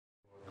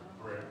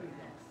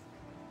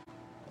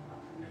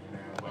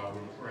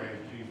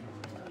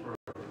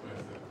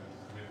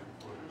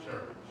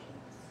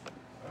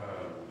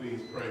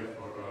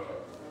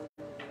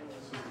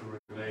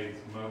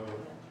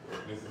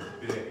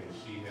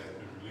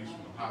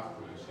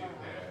hospital and she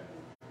had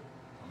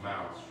a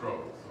mild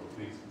stroke. So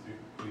please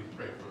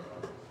pray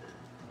for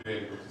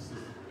Betty, which is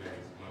Sister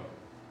Renee's mother.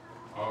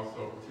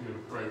 Also,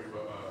 continue to pray for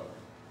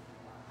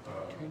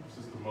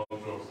Sister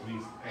Mojo's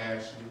niece,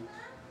 Ashley.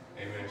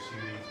 Amen. She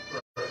needs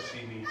prayer.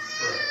 She needs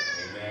prayer.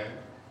 Amen.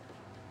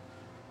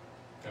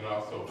 And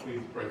also,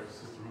 please pray for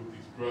Sister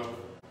Ruthie's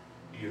brother.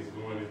 He is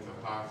going into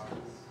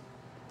hospice.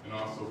 And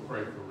also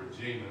pray for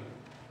Regina.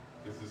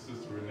 This is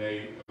Sister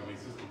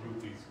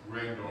Ruthie's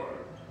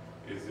granddaughter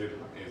is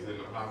in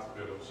the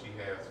hospital. She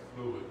has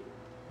fluid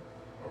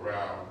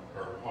around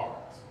her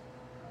heart.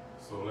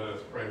 So let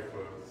us pray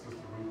for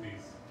Sister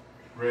Ruthie's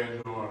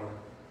granddaughter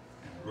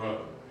and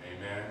brother.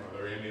 Amen. Are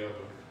there any other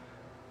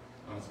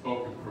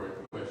unspoken prayer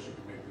requests you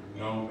can make them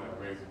known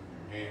by raising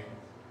your hand?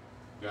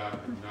 God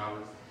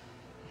acknowledge.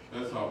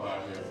 Let's all bow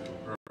our heads in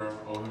prayer.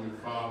 Oh, Heavenly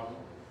Father,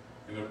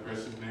 in the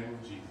precious name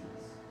of Jesus.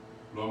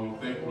 Lord, we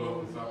thank you,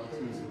 Lord, for this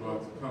opportunity,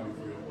 Lord, to come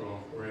before your throne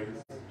of grace.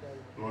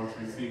 Lord, to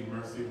receive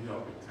mercy and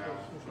help in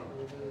times of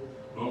trouble.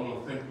 Lord, I want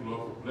to thank you,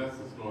 Lord, for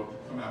blessing us, Lord, to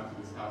come out to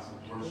this house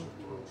and worship,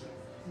 Lord Jesus.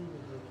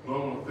 Lord,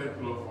 I want to thank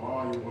you, Lord, for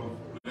all your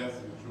wonderful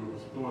blessings that you have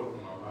restored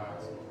upon our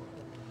lives, Lord.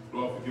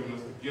 Lord, for giving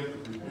us the gift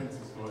of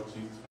repentance, Lord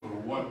Jesus, for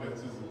the water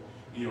baptism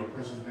in your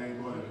precious name,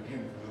 Lord, and the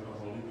infilling of the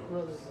Holy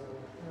Ghost.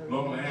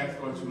 Lord, when I ask,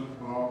 Lord, you look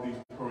for all these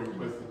prayer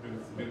requests that have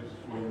been submitted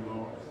before you,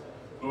 Lord.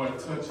 Lord,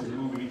 touch and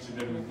move in each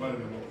and every one of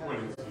them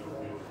according to your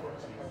will, Lord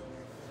Jesus.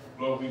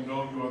 Lord, we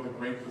know you are the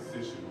great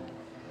physician.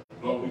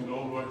 Lord, we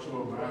know, Lord, you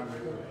are mind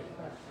regulator.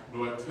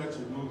 Lord, touch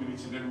and move in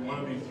each and every one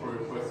of these prayer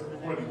requests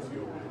according to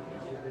your will.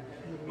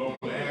 Lord,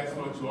 I ask,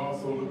 Lord, you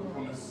also look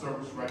upon this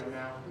service right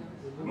now.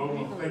 Lord, I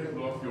want to thank you,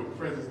 Lord, for your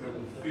presence that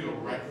we feel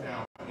right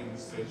now in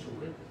this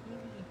sanctuary.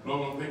 Lord,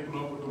 I want to thank you,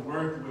 Lord, for the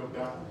word that we have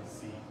got to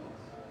receive.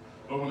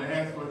 Lord, I want to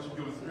ask, Lord, you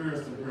give us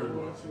ears to hear,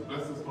 Lord. You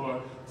bless us,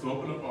 Lord, to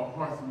open up our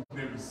hearts and we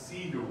may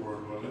receive your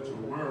word, Lord. Let your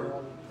word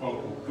fall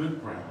on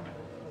good ground.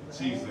 In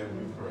Jesus' name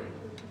we pray.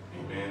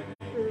 Amen.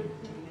 Amen.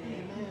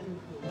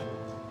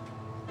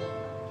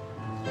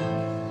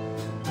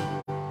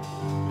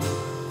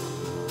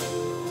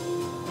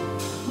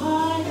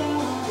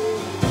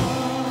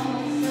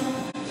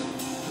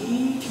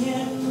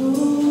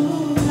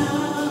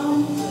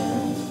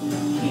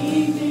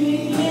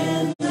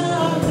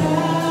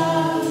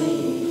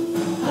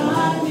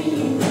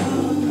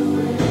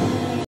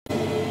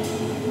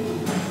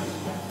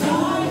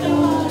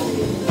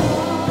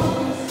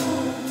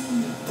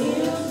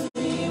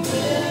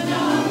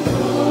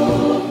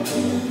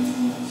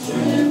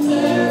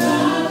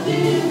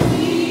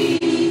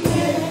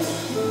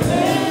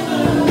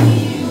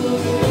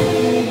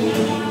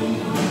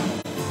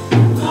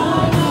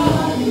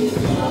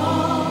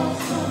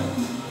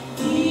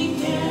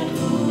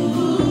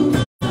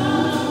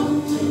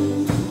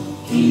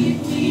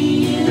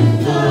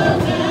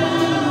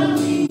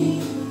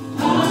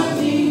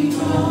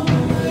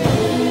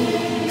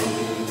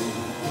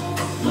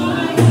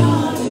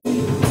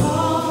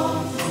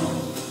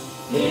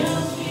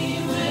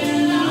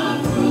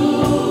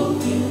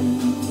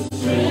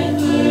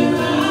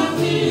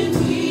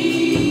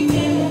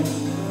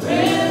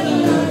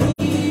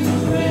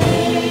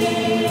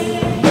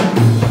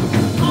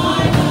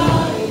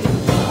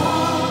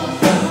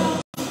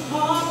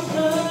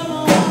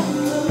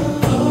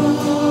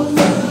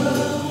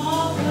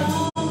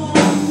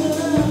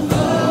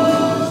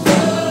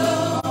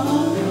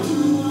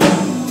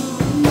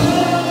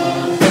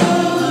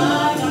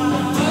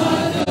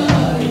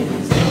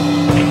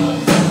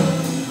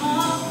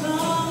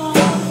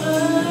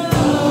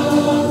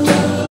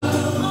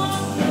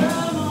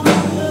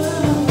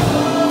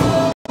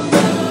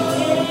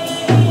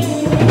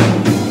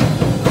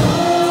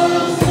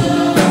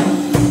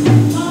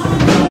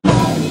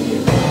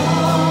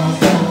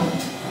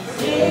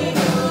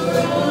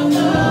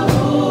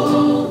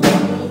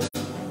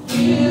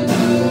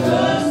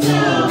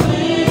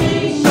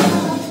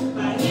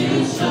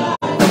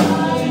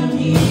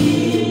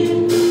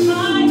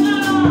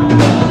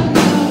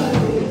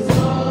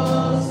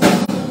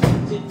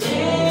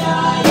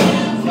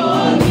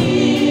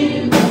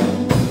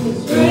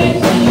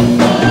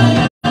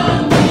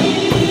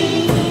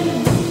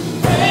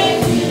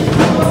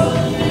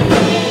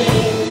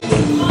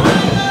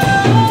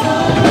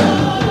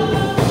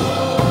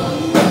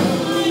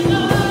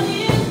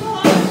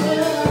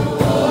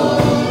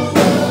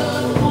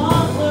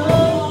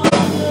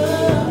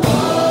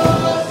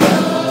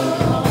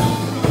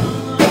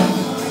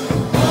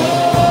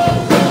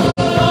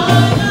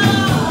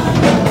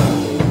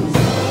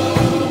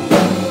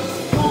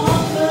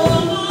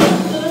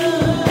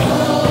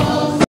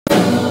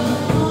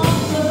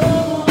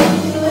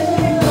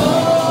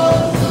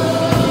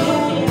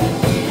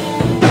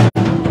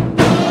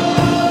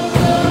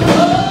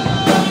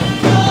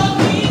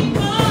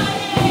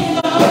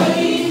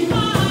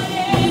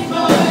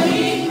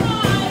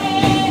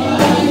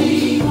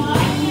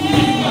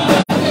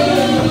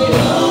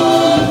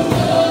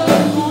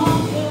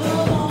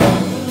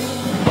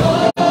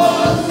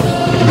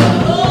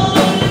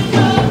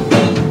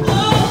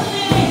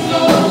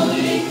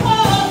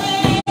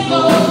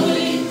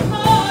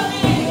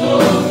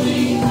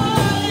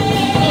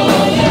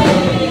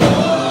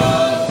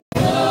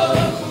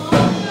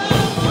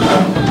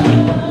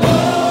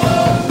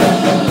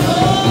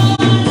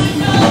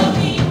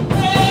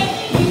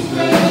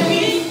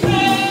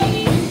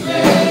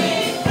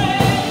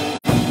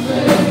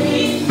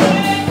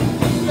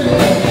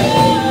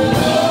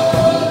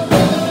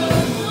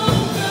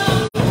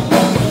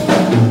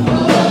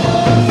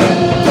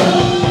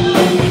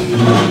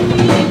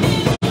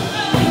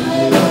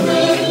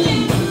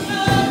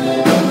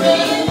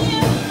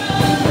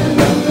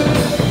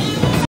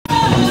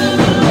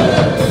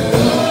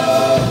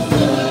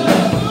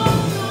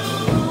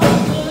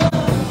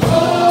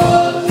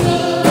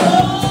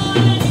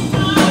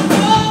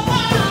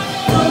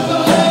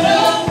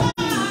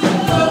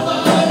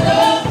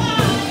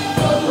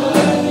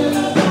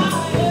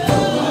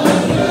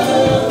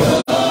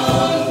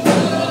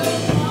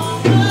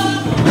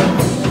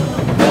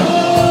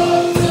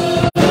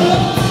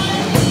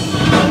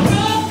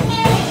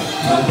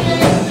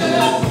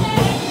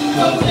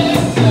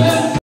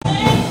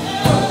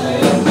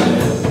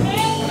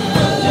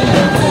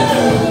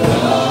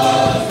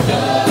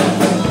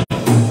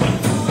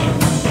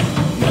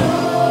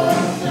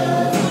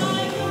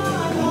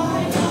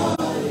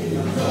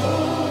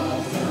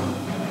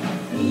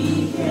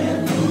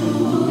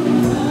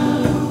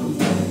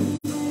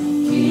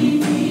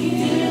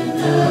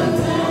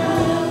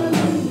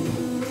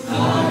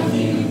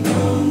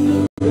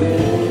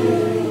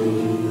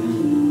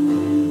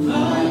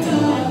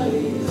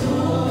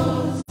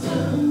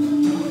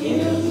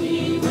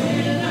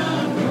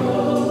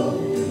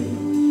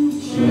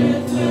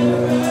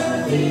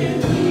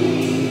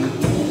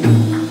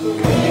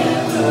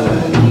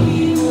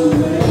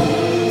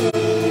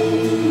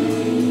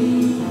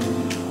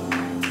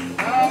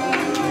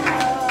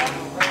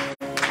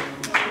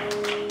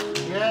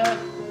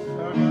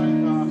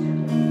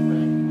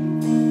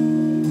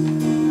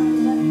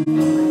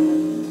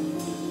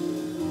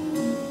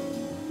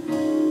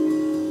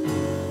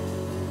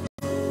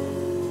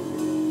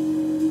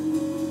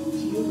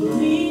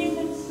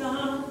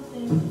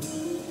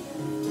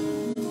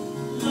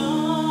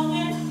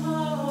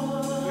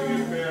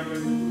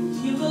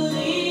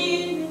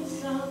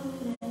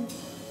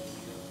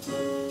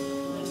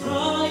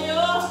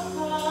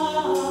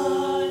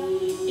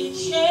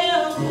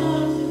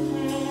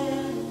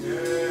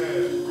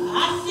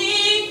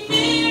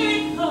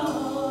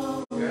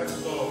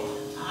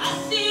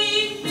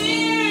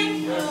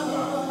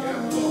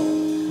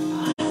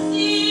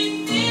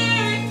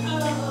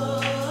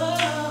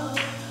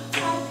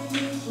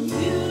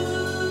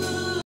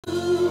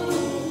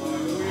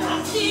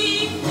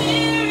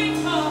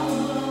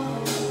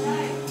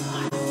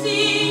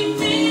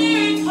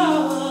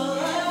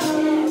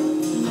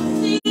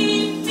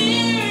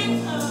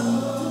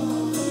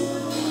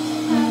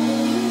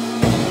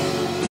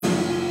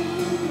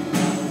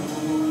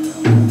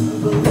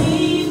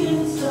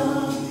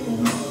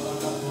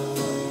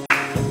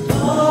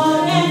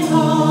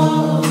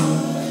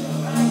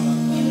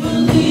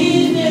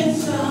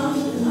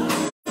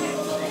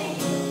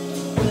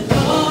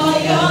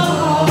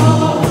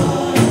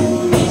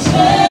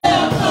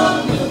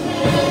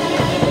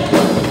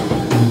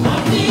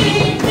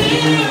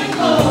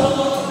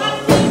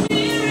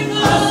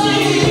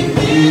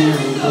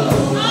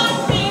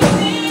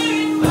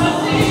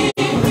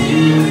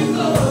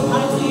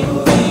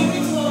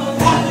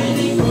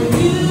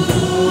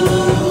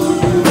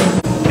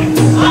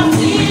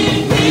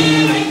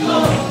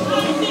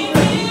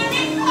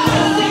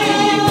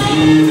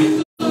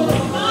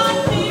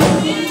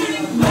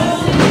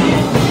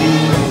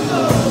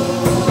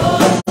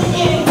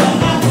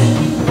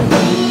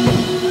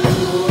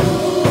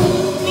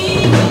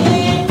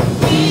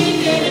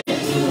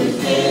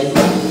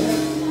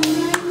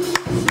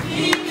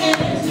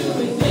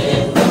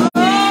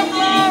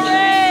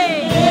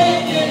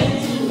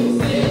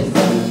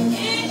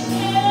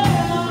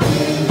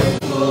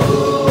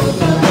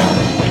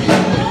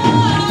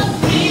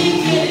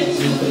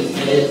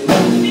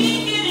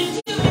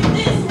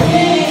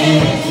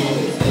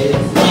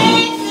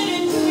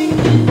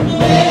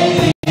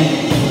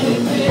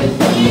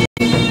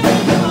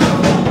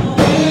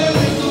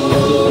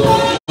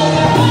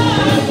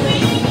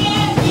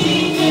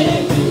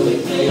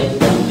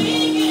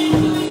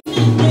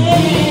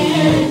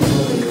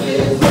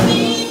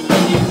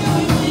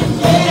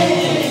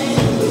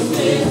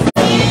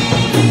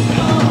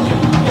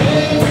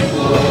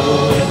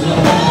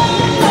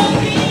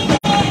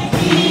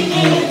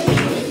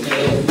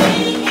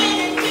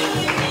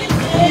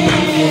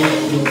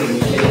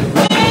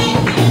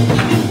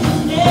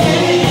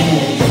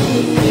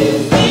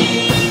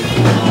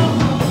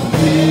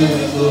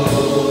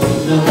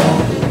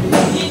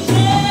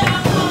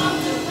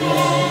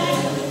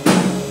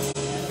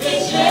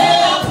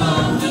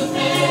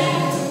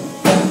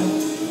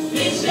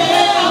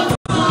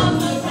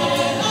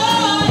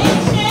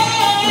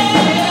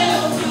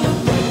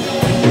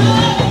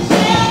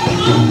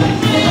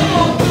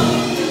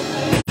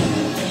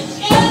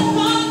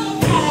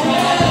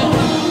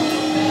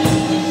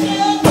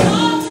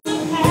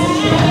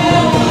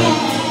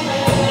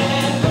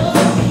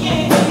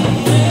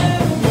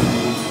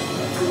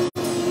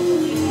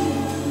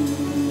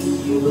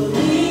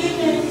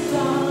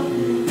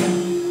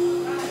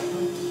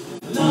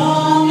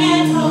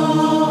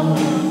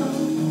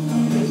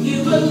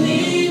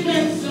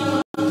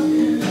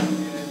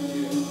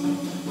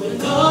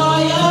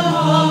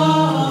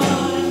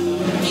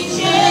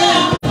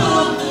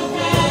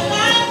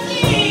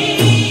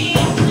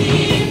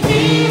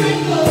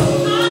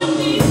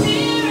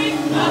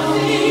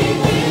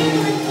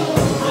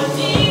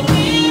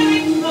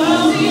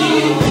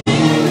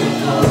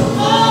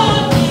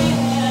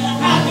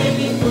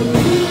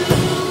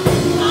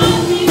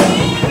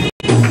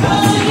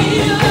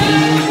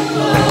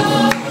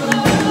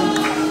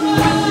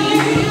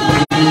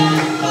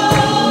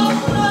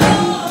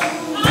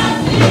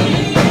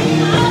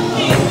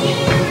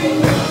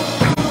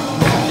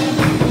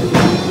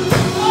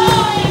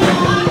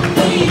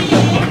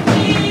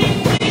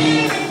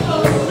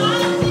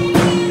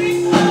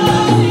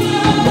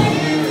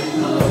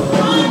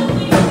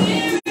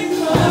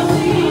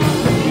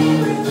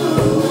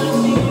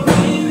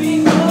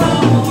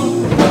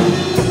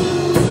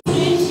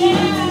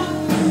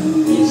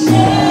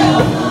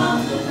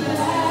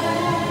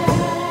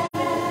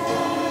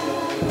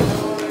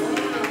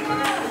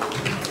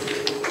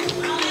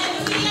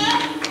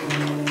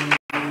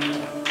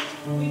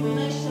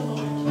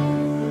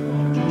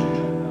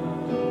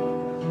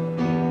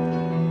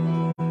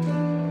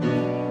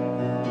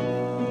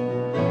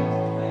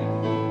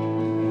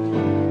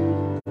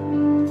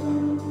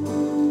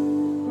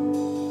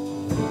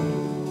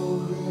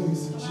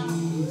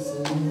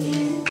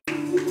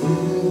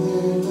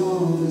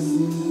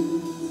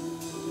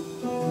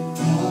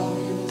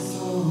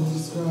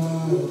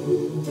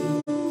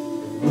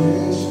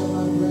 Where shall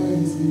my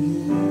praise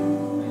begin?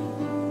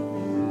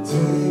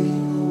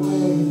 Taking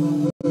away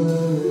my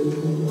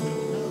burden,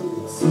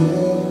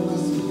 setting my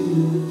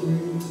spirit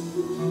free.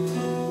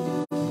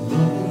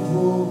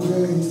 Wonderful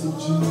grace of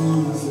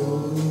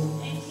Jesus,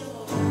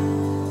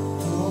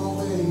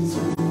 always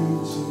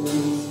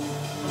reaches.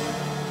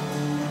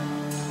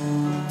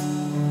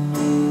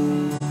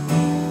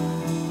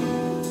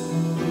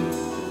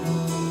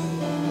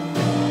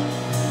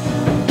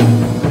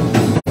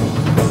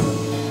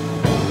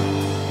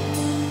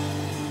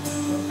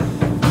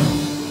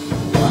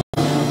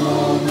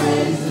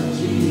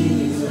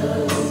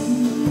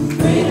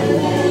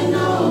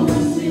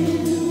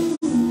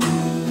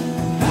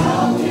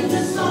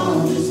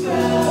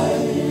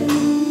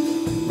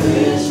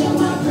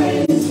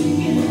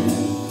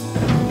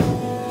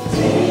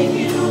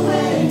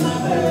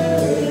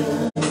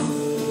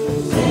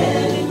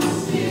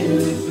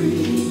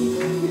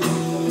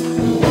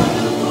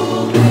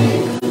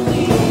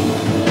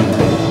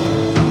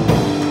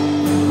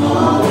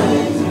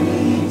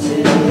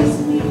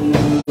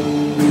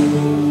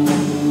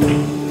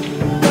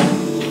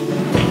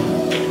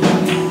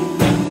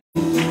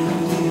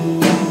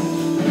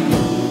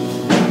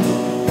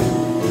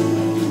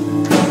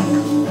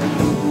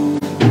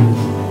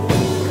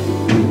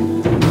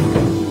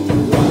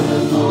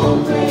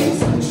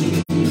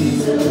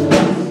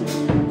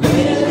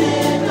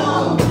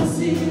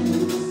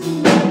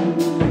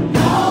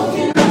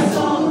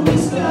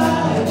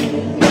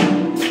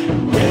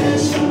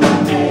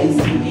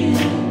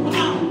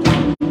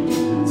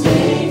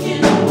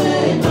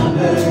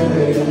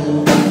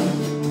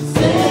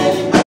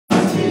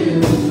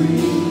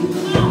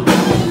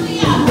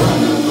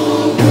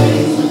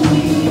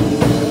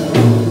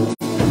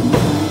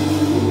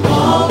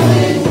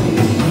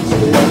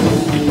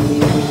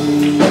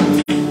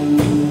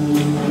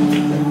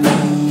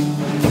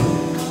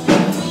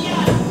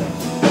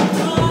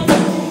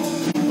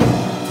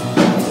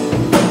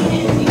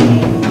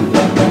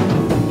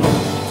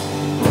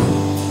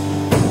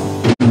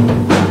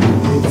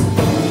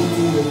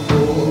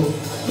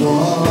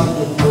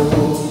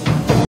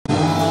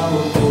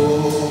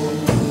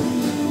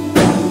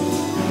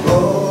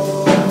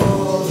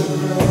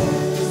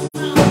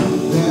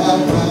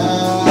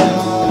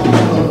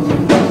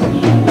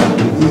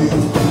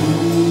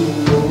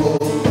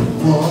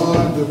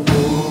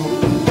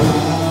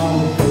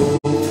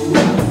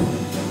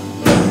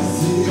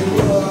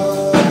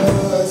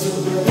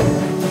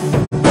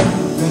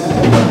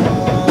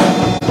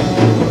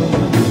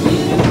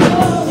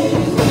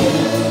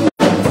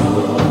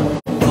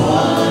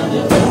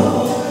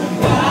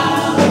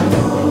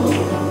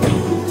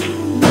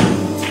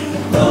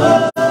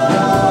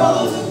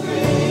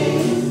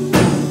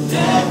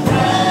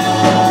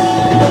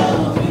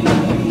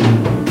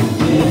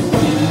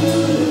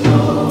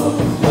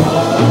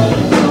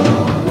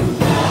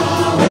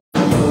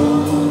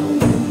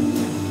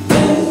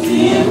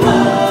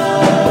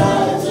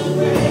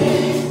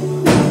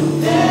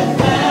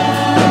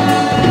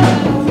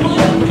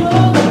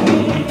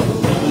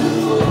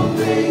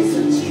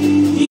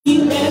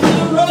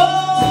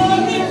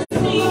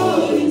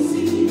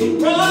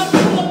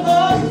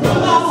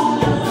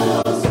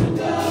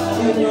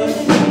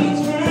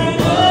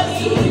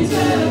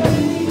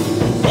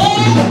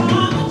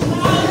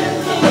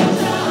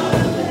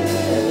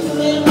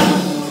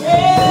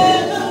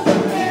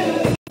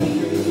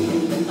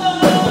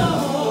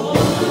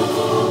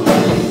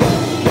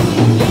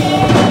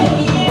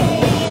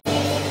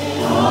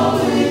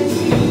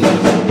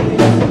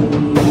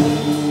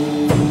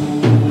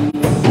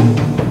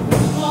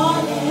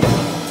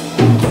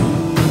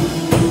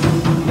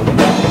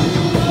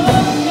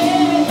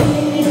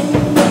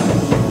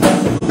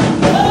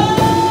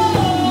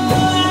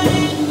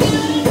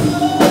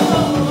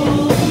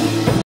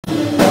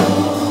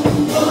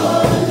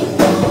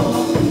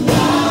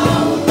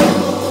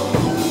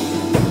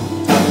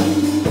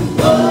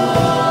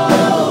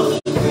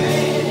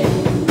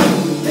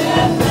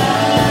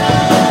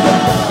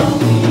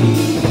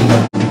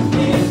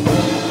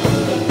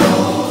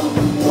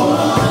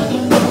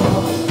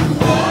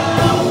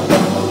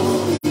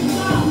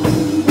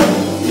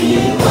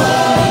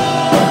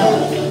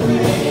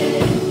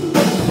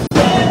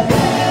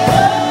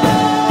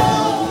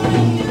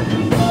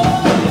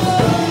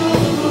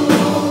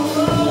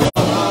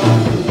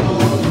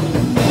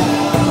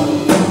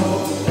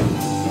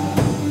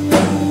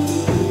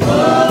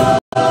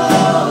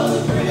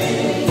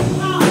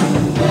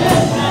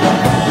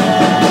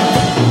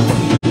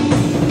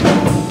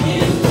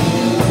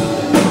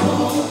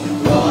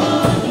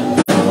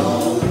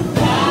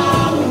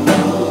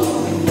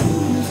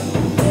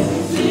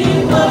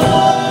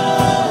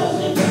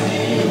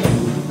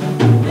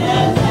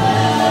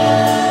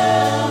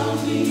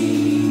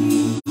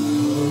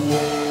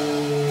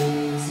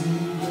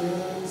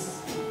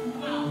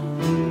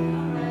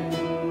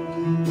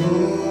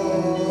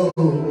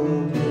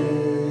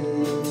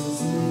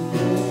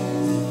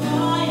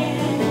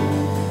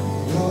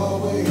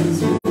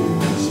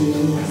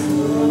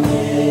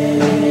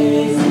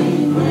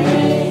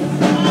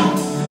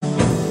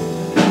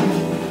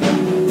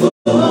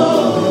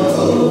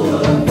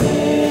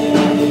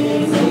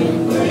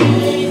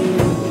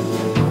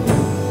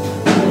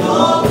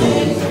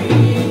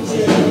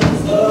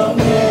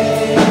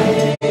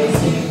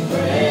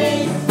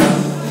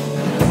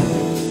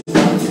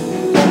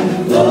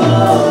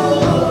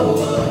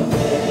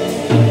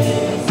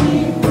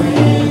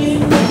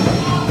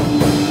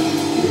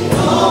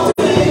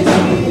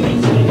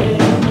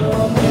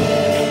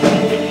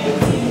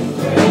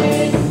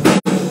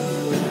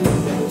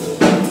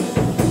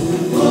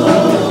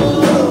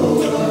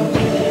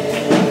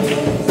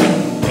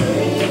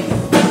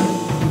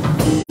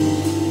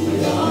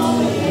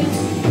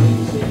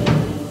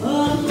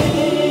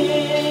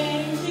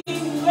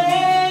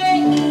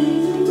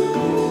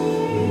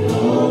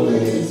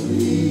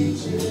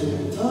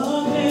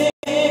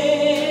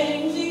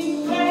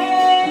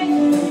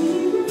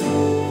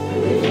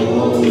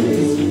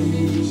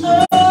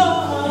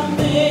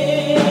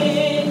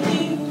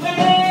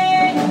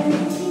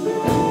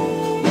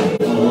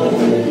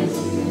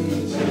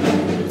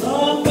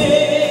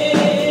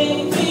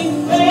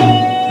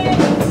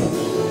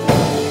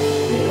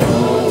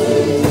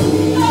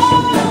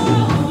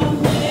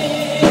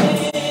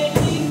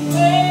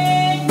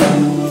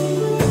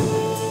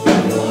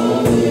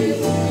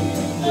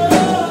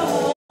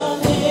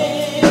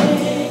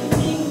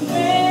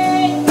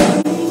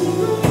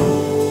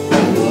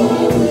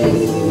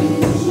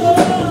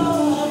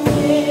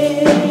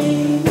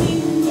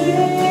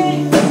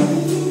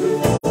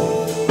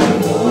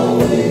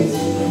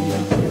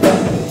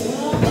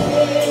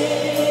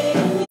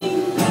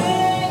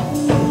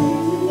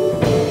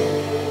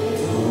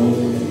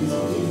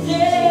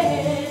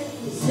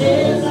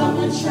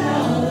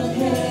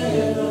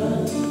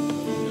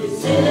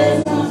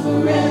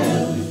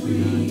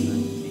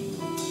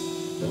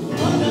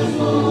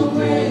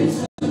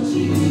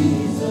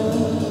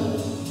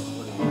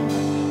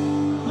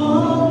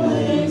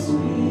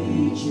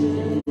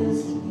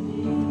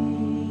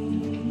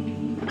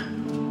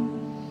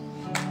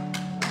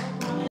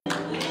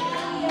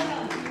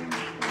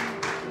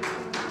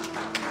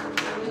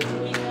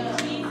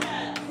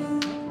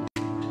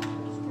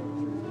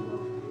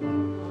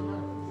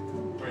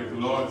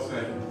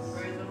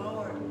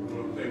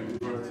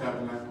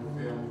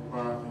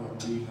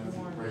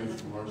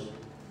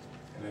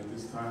 at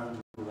this time,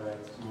 we'll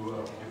ask to give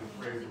a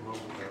praise and Lord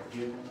with our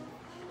giving.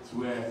 So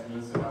we ask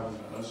Minister Allen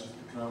and the ushers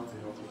to come to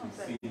help us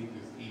receive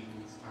this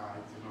evening's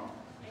tithes and all.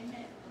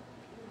 Amen.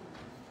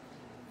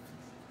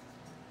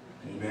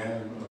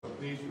 Amen.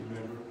 Please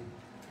remember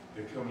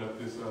that coming up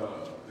this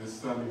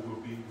Sunday we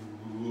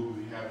will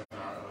be having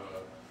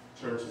our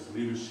church's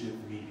leadership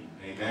meeting.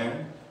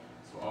 Amen.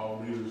 So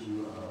all leaders,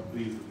 you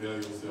please avail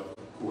yourself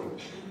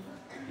accordingly.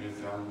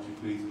 Minister Allen, would you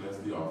please bless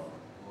the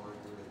offering? Lord,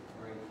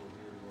 we're grateful,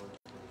 dear Lord,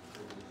 for the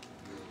privilege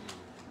to be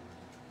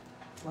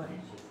here. What?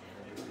 Thankful for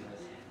every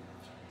blessing.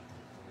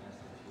 We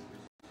ask that you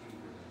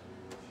receive it as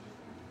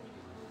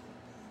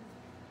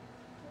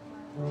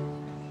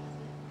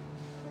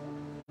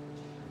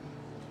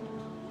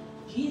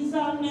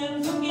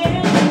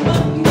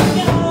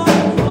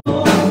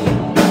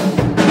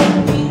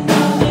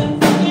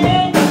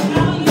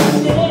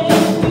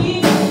we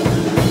worship you.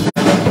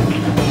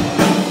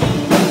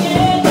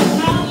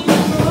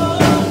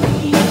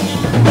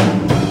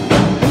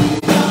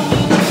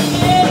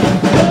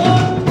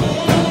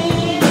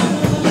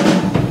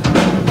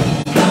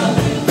 Jesus, I'll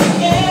never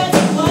forget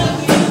what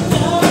you've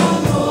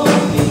done for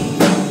me.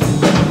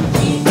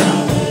 Jesus,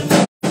 I'll never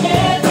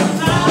forget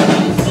how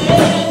you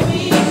set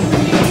me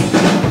free.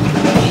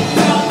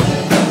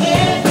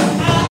 Forget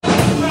how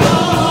you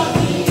brought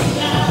me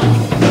down.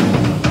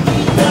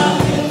 Jesus, I'll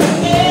never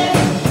forget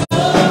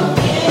your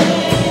name.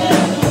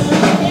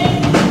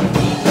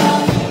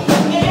 I'll never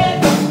forget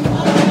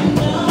what you've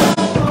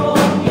done for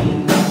me.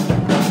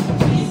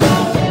 Jesus,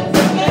 I'll never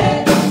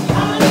forget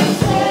how you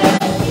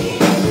set me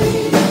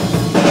free.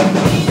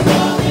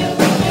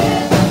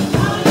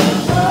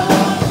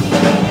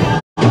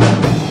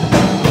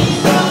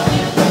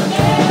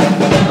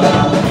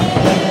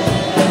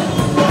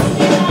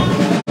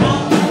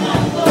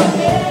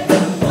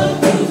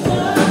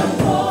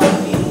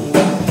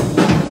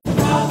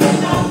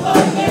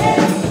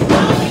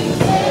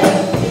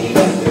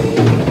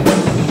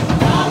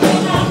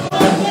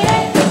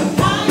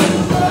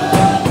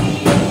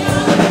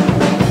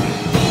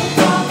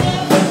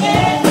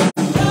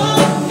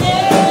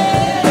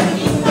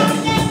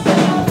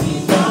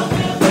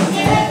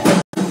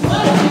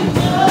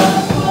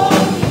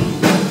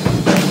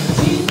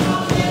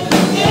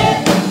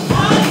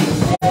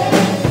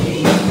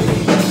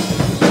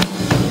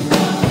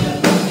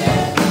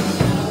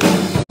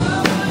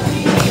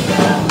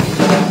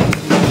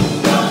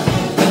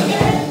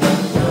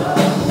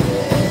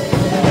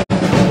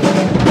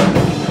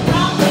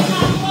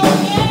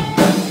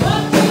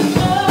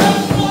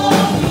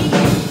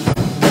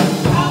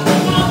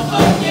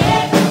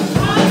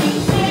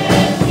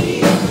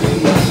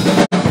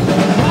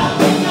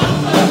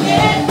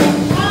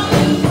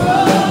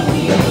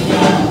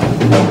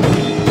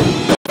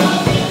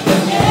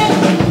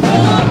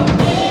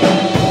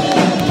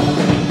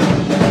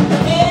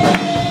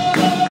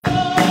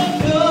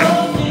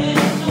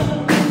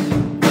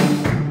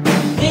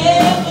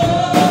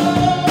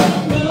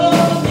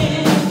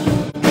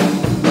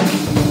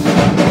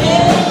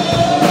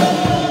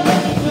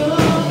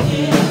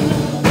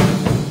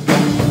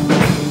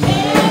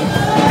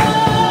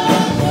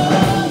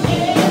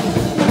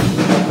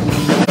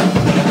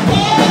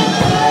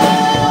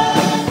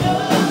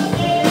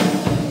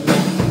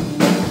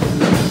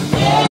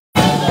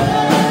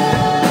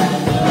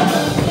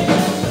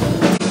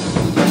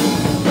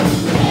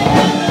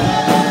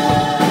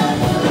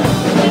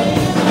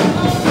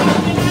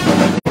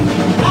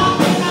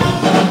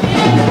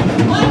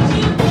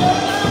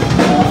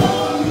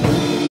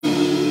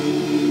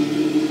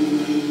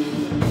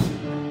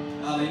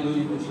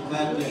 Hallelujah. Would you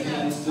clap your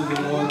hands to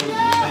the Lord?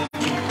 Thank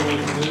you for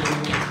his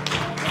goodness.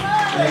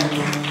 Thank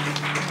you.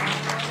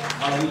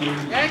 Hallelujah.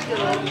 Thank you,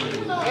 Lord.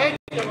 Thank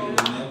you, Never Lord.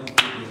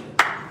 forget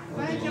what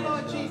Thank the you,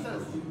 Lord has done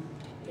Jesus. for you.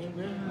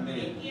 Amen. Amen.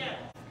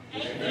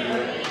 Amen.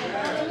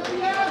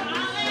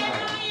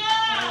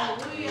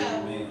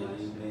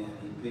 Amen.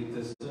 He picked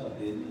us up,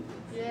 didn't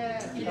he?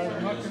 Yeah. He That's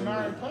turned much us in my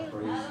around. place.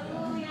 Praise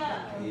God.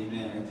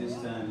 Amen. At this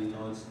time, you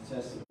know, it's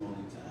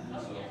testimony time.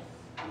 So,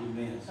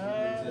 amen. So we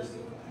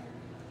testify.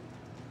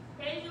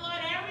 Praise the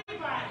Lord,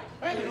 everybody.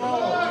 Thank you, If Lord.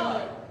 I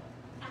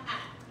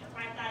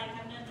thought I didn't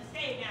have nothing to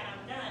say, now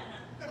I'm done,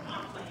 huh?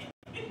 I'm playing.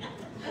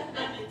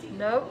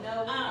 Nope. I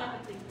know,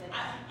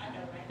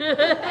 right?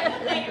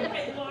 Thank you,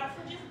 praise the Lord,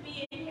 for just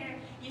being here.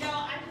 You know,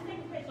 I just thank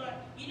you, praise the Lord.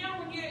 You know,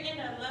 when you're in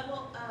a level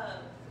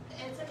of,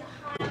 it's such a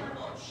high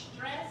level of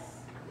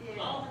stress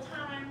all the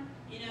time,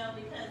 you know,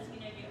 because, you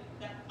know, you've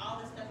got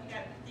all this stuff you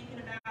got to be thinking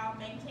about,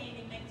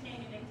 maintaining,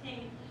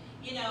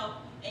 you know,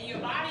 and your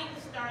body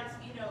just starts,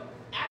 you know,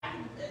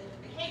 acting,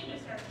 behaving a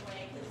certain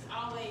way, because it's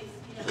always,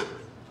 you know,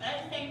 but I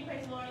just thank you,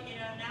 praise the Lord, you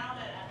know, now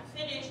that I'm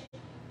finished,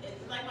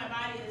 it's like my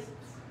body is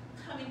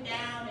coming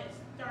down and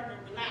starting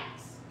to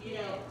relax, you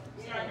know,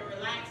 starting to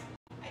relax.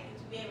 I get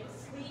to be able to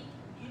sleep,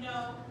 you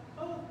know.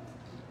 Oh,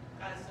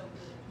 God is so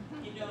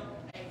good. You know,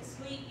 I can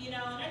sleep, you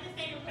know, and I just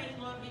thank you, praise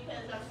the Lord,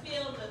 because I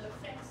feel the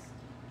effects,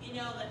 you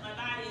know, that my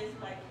body is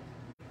like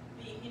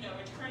being, you know,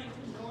 returning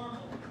to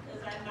normal,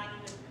 because I'm not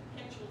in a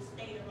perpetual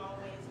state of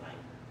always like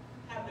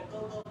having to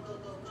go.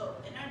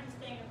 And I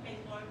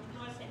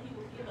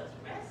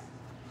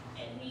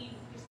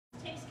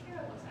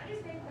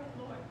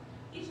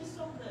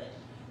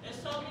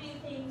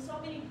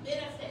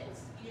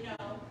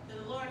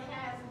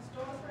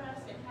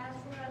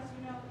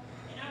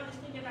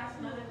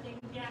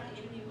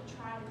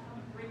try to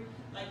come and bring,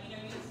 like, you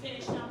know, you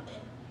finish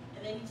something,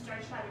 and then he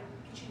starts trying to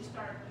get you to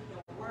start, you know,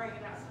 worrying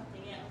about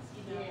something else,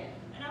 you know.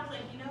 And I was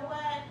like, you know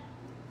what?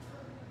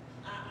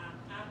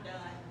 I'm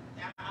done.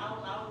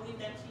 I'll leave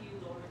that to you,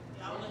 Lord.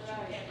 I'll let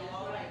you handle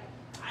all that.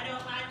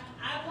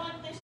 I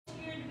want this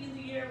year to be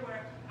the year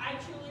where I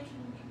truly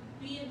can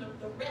be in the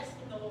rest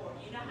in the Lord.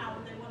 You know how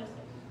they want us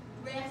to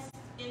rest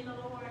in the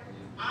Lord?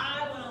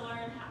 I want to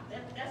learn how.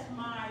 That's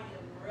my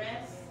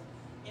rest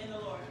in the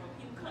Lord. When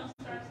people come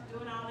start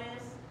doing all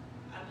this,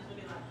 I'm just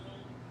going to be like,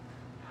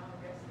 I'm going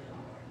to rest in the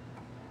Lord.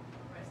 I'm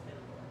rest in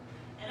the Lord.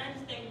 And I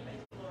just thank you,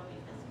 praise the Lord,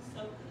 because he's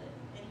so good.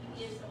 And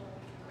he is someone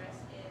we can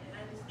rest in. And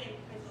I just thank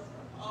you, praise the Lord,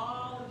 for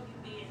all of you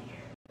being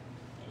here.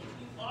 And if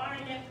you are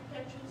in that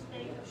perpetual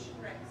state of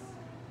stress,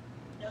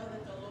 know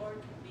that the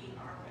Lord can be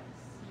our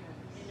rest.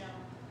 You know,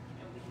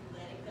 and we can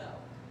let it go.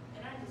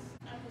 And I'm just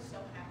so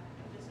happy.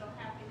 I'm just so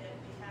happy that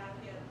we have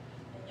him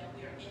and that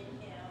we are in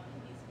him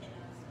and he's in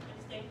us. I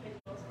just thank you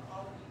for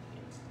all of you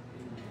kids.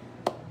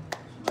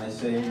 Somebody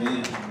say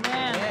amen.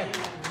 Amen.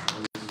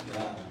 Praise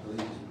God. I believe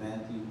it's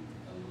Matthew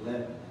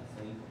 11, I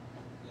think.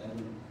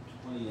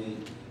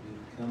 11:28.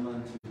 Come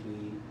unto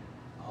me,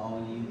 all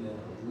ye that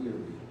are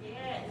weary,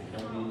 Yes. and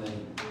heavy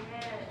laden,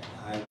 Yes. and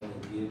I will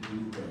give you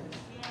rest.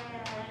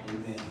 Yes.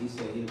 Amen. He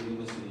said he'll give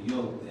us a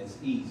yoke that's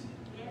easy.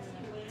 Yes,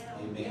 he will.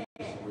 Amen.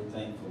 So we're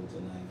thankful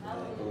tonight for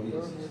that. Go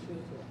ahead, sister.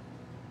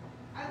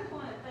 I just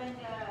want to thank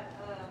God.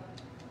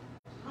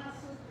 My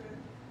sister in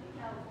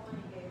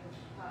California gave us a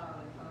call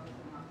and told us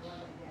that my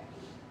brother got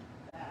hit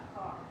by a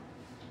car.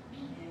 And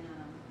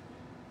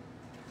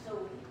so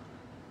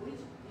we were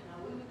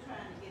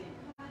trying to get in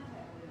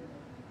contact with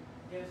her.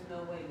 There's no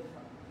way to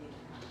get in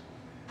contact.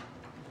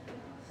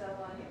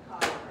 Someone had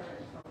called her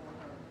and told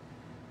her,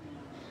 you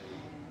know,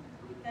 and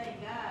we thank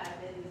God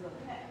that he's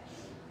okay.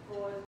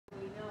 For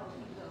we know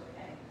he's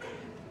okay.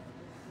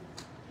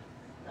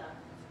 Stuff.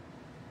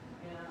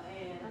 You know,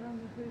 and so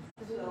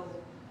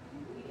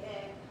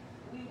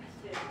we've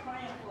been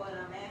praying for it.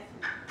 I'm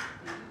asking that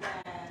you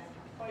guys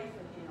pray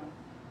for him.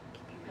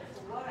 Because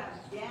from what I'm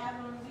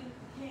gathering, we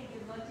can't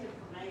get much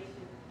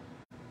information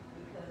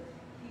because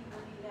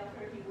when he left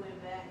her, he went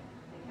back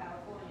to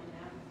California.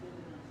 Now he's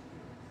living on the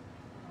streets.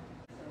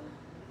 So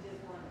we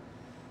just want to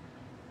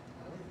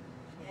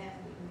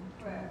ask him for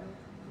prayer.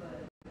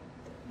 But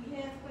he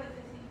has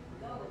places he can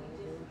go, he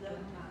just does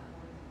not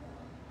want to go.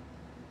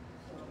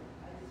 So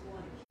I just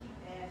want to keep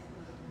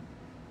asking the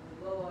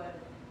Lord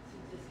to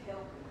just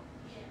help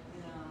him, you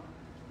know,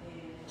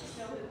 and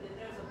show him that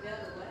there's a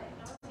better way.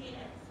 Oh,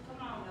 yes. Come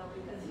on. You know,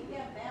 because he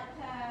got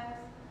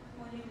baptized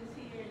when he was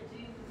here in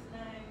Jesus'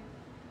 name,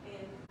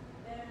 and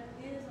there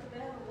is a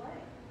better way,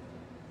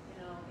 you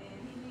know, and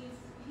he needs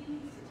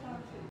to turn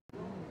to the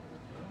Lord.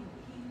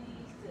 He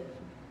needs to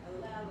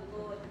allow the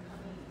Lord to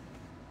come in.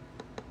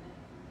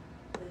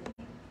 But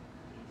he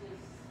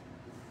just is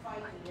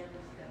fighting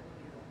every step of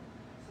the way.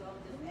 So I'm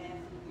just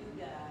asking you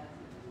guys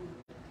to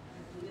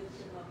lift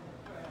him up in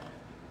prayer.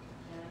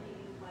 And he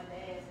used my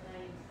dad's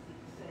name to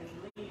say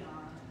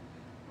Leon,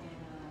 and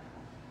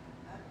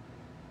I just,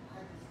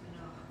 you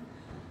know,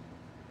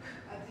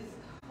 I just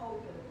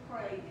hope and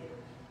pray that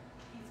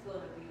he's going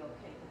to be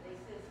okay. But they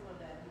said some of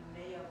that he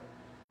may have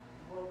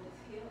broke his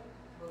hip,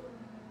 but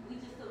we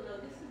just don't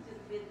know. This is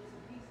just bits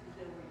and pieces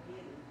that we're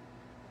getting.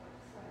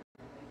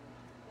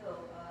 So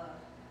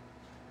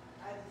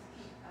I just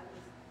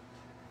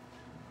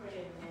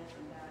pray and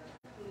asking God,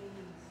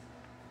 please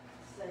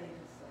save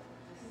his soul.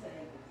 Just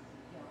save it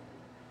and help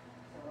him.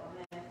 So I'm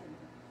asking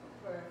for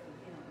prayer for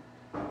him.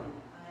 And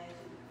I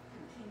ask you to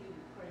continue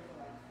to pray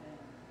for our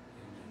family.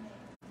 Amen.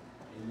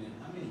 Amen.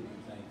 How many of you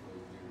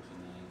thankful here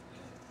tonight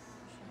that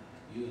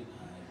you and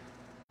I,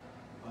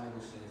 the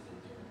Bible says that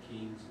there are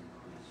kings and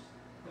priests.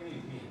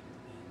 Amen.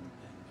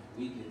 And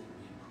we get to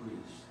be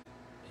priests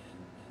and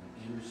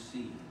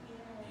intercede,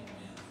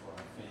 amen, for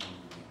our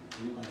family.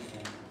 Everybody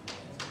thankful for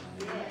that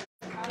tonight.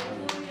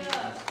 Hallelujah.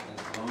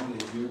 As long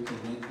as you're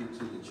connected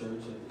to the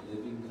church of the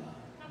living God,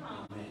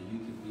 amen, you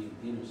can be an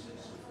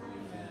intercessor for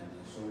your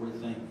family. So we're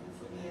thankful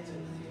for that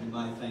tonight.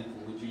 Anybody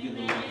thankful? Would you give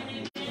the Lord a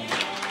hand?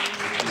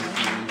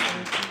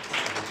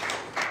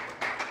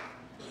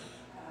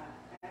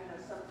 I know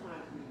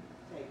sometimes we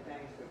take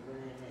things for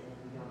granted and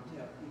we don't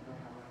tell people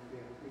how much we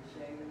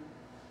appreciate them.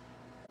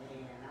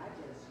 And I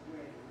just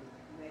really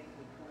make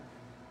me cry.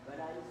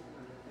 But I just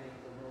want to thank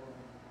the Lord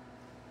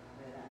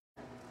that I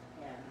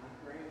have my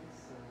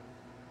grandson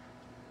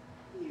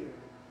here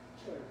at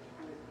church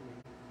with me.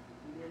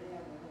 He didn't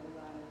have a whole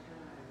lot of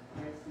time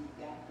as he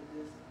got to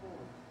this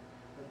point.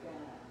 But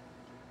God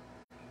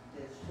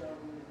just showed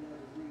me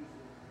another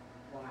reason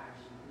why I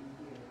should be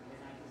here. And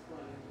I just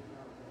wanted to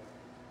know that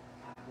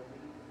I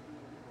believe in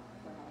him. I'm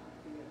proud of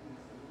him.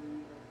 He's a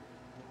leader.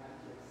 And I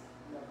just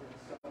love him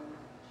so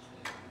much.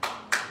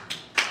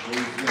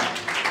 Praise God.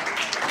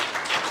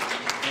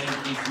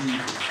 Thank you,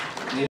 Jesus.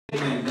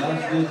 Amen.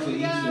 God's good to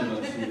each of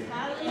us here.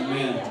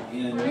 Amen.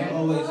 And we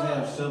always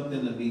have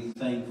something to be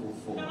thankful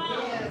for.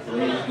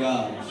 Praise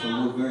God. So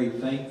we're very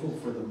thankful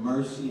for the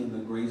mercy and the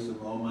grace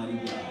of Almighty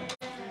God.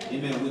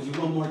 Amen. Would you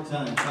one more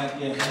time clap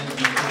your hands and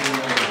say the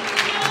Lord?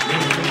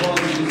 Lift the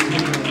voice this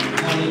morning.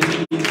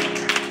 Hallelujah.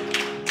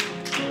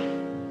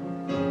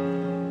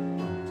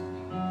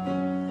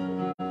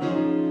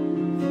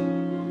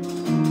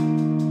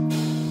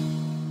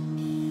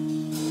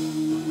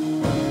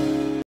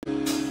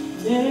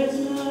 There's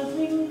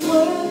nothing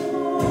worth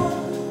more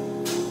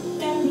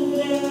than could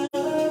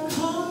ever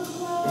come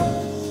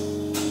close.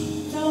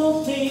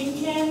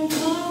 Nothing can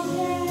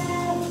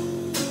compare.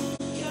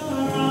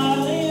 You're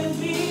all in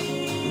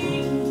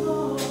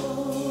beautiful.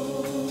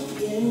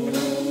 Yeah.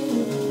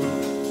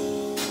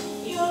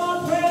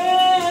 Your presence.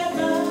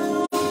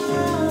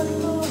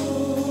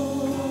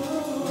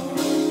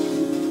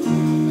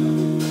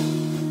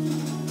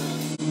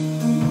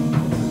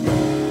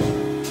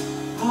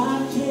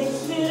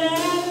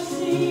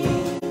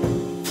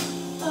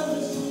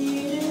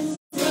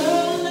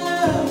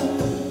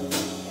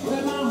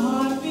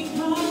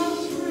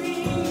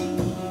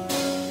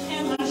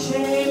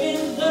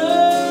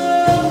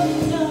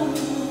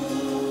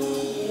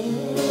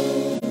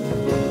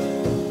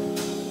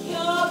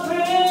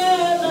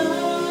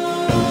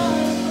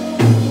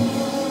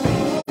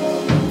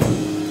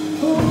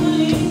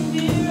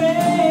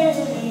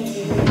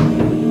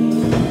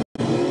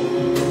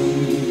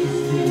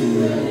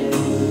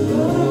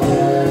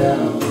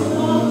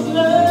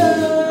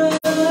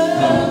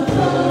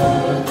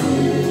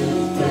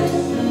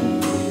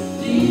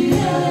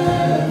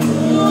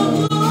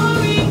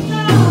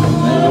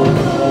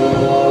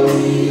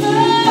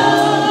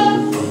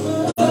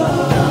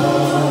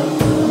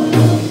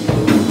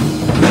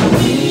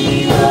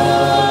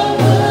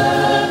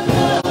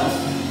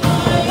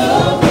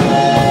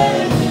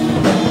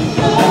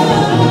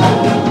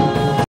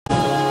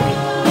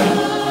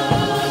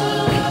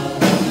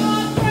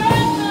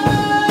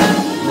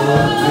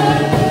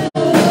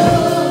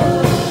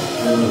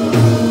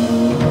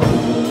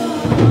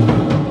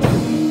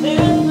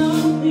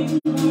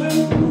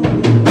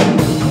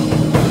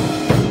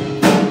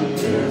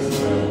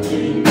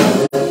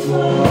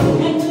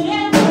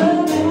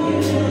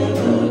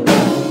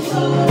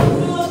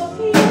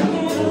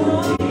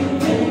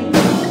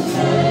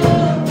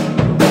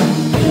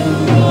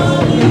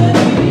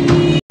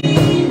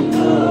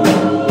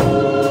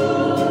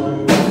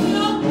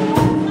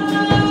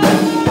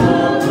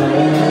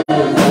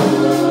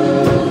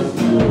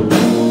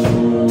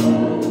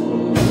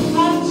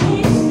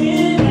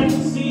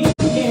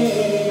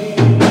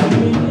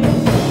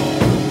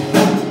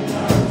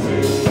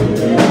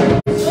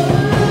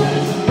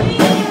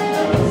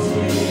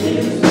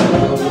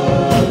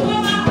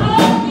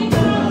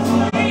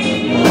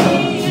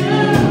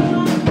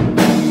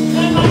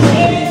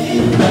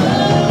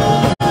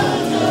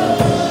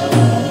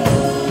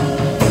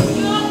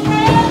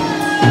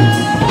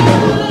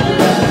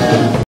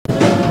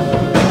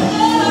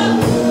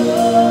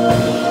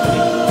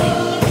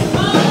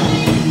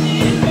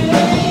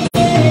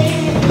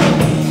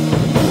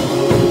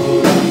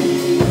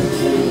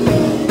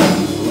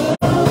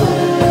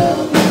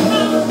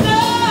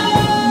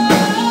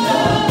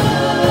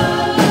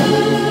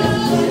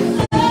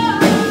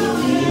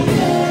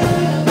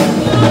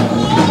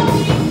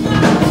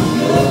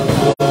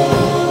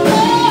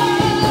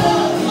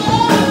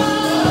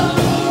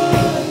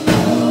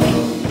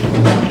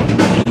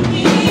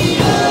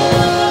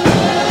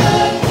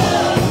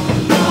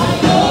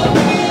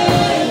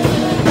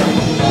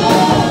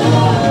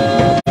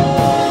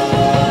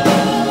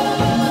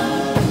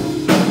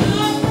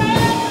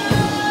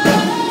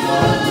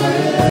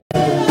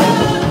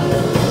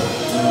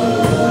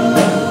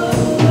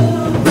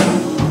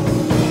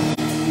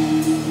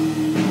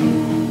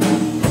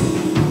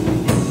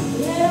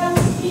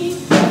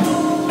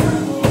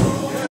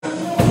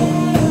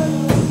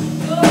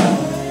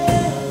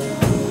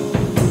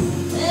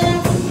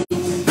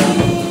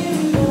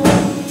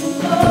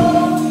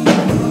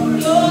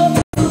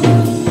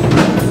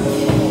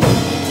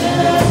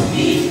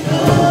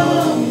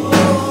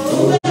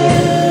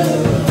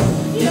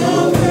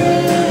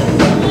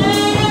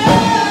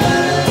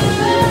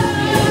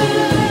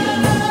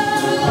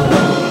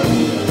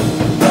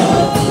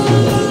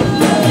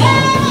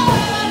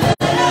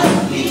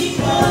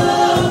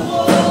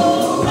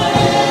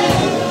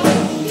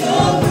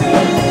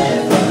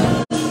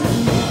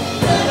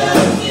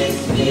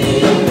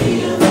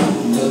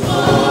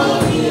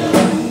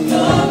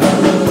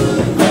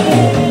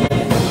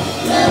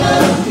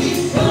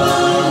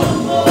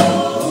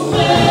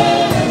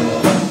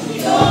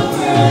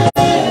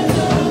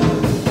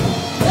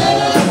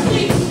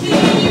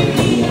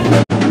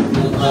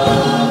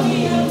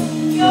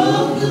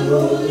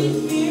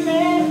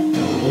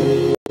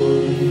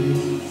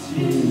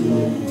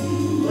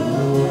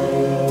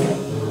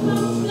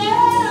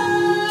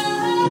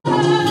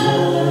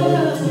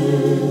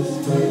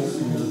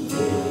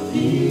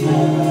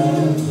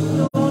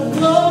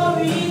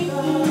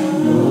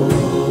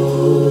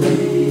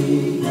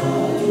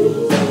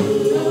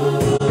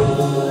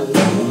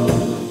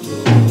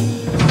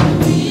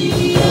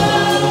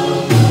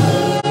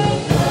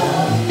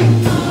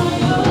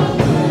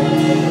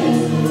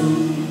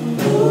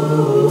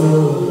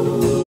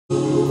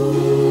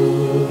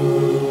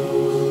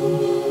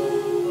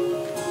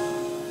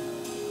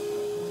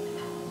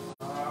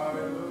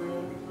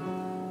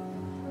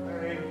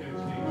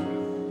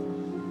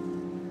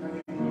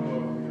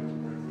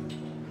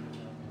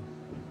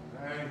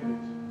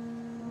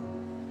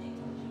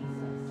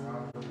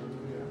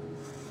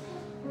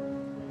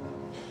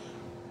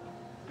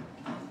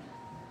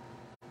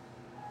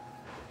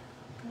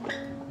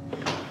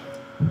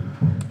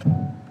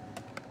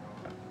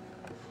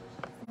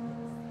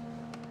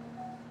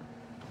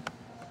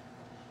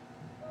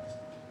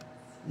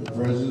 The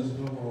presence of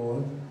the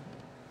Lord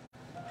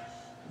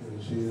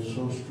is here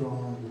so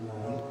strong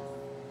tonight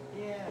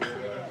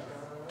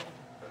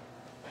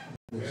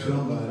that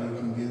somebody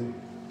can get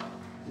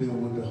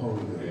filled with the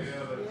Holy Ghost.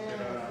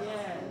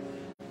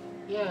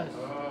 Yes.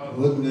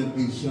 Wouldn't it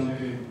be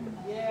something?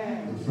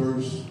 The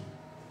first,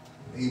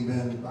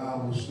 amen,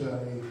 Bible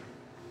study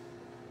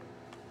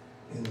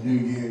in New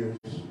Year's.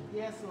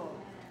 Yes, Lord.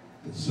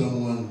 That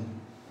someone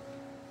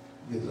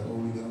get the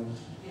Holy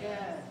Ghost.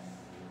 Yes.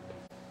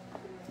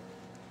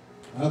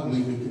 I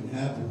believe it can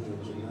happen here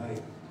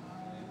tonight.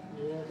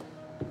 Yes.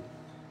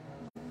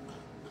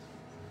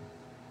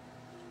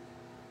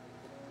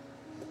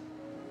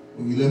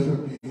 Will you lift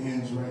up your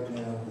hands right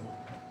now?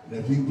 And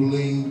if you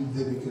believe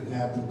that it can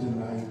happen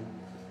tonight,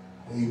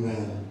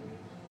 amen.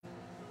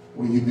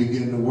 Will you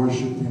begin to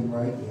worship him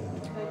right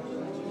now?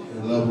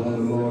 And love on the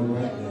Lord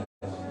right now.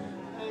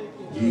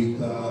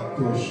 Jika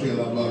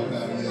koshela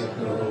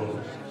bakayato.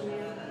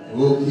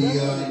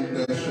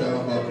 Okianda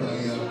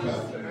shalabakayaka.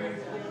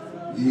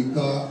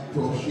 Ika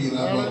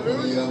koshela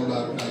bakayamba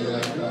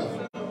kayaka.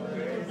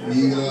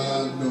 Ira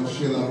no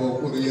shela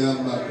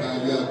bakayamba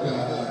kayaka.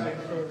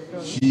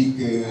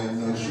 Shike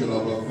no shela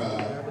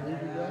bakayaka.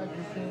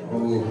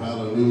 Oh,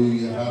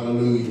 hallelujah,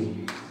 hallelujah.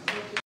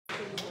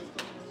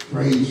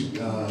 Praise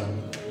God.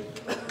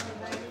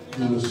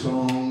 Through the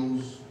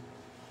songs,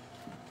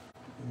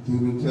 and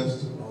through the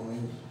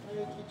testimonies.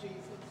 Thank you,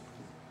 Jesus.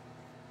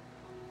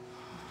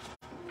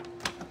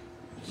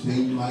 It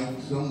seemed like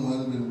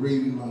someone's been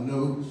reading my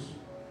notes.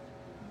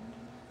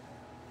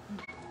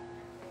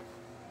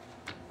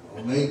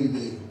 Or maybe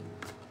they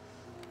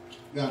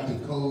got the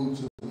code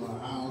to my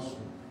house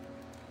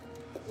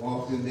and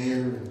walked in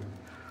there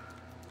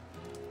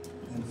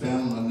and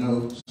found my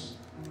notes.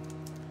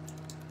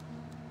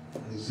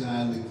 And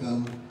decided to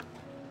come to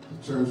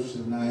church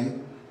tonight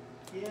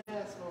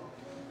Yes, Lord.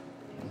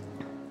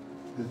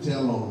 to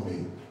tell on me.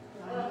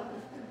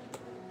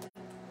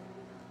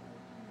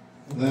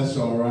 And that's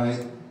all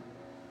right.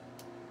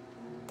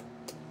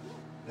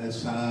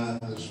 That's how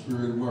the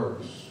Spirit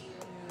works.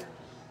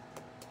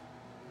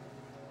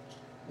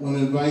 I want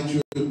to invite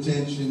your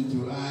attention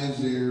to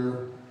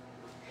Isaiah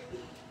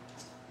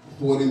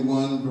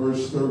 41,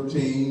 verse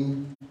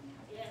 13.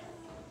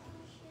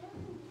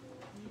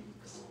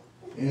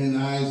 And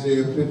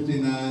Isaiah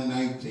 59,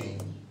 19.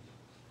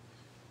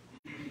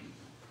 The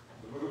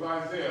book of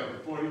Isaiah,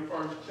 the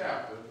 41st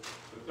chapter,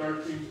 the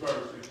 13th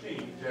verse, the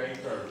King James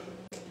Version.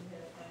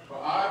 For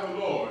I, the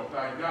Lord,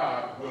 thy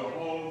God, will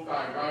hold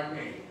thy right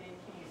hand,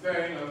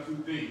 saying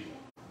unto thee,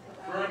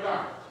 fear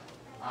not,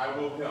 I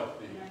will help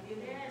thee.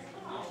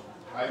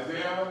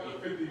 Isaiah,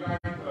 the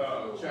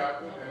 59th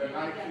chapter, and the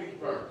 19th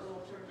verse,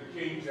 the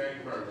King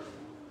James Version.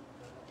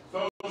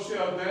 So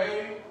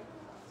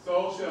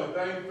shall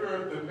they fear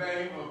the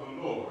name of the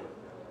Lord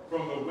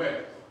from the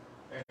west,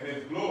 and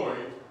his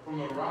glory from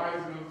the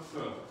rising of the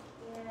sun.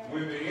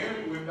 When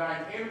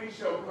thine enemy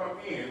shall come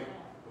in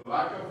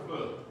like a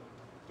flood,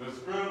 the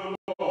Spirit of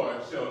the Lord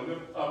shall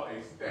lift up a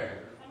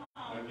standard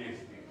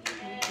against him.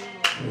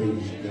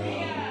 Praise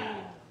God.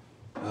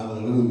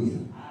 Hallelujah.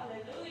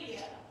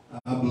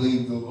 I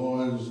believe the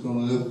Lord is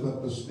going to lift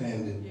up a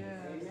standard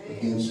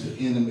against the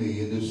enemy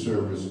in this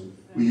service.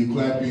 Will you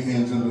clap your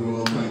hands unto the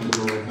Lord? Thank the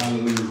Lord.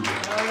 Hallelujah.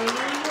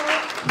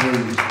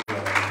 Praise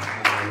God.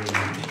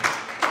 Hallelujah.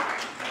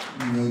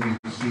 You may be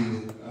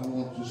seated. I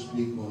want to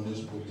speak on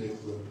this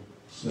particular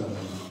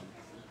sermon.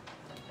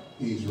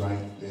 He's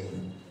right there.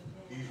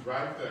 He's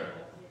right there.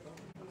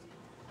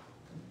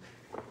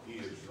 He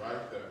is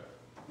right there.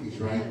 He's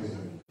right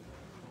there.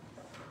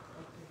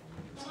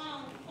 Come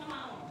on.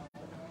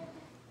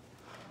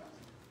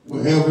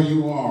 Wherever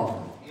you are,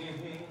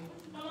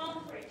 Come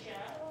on,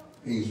 preacher.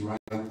 he's right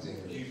there.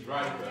 He's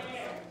right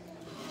there.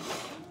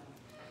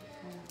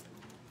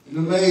 It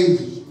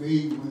amazes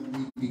me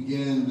when we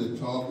begin to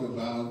talk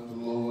about the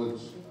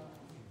Lord's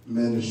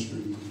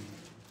ministry,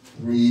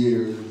 3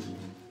 years.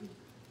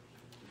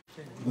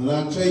 But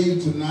I'll tell you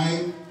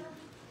tonight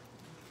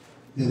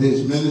that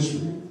his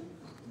ministry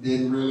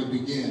didn't really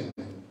begin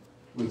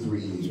with 3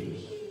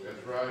 years.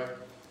 That's right.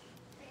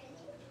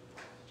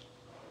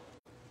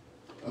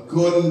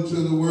 According to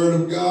the Word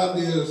of God,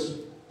 there's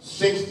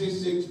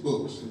 66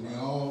 books, and they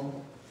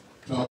all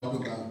talk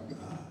about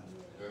God.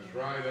 That's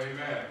right.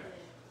 Amen.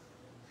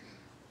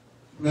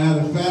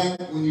 Matter of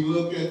fact, when you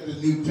look at the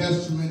New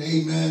Testament,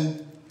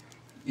 amen,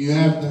 you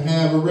have to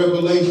have a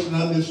revelation,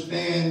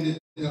 understand that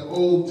the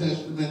Old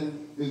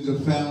Testament is the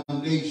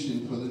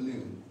foundation for the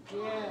New.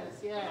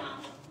 Yes.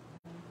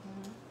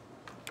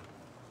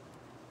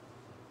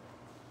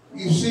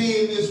 You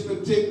see in this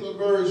particular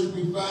verse,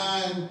 we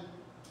find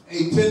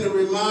a tender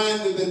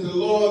reminder that the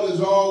Lord is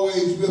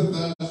always with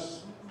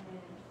us.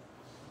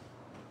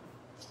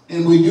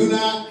 And we do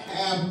not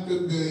have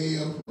to be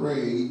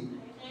afraid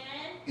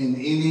in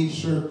any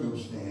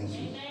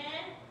circumstances.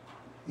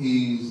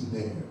 He's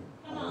there.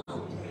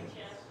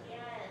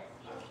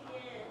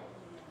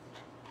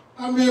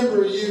 I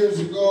remember years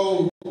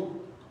ago,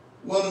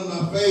 one of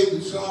my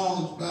favorite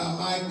songs by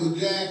Michael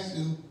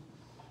Jackson,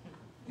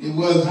 It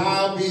was,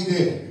 I'll be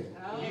there.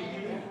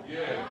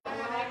 Yeah.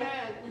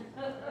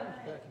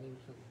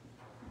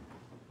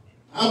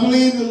 I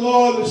believe the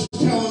Lord is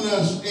telling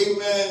us,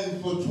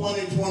 amen, for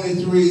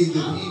 2023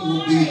 that he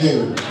will be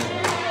there.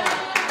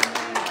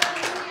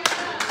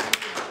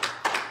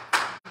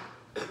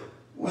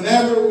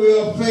 Whenever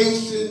we're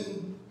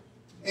facing,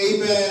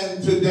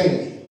 amen,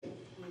 today,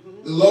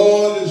 the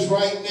Lord is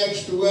right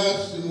next to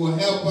us and will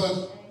help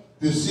us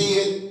to see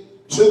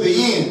it to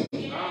the end.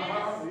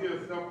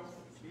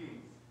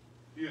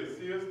 He'll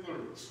see us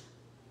through.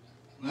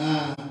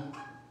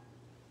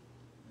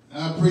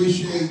 I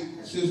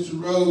appreciate Sister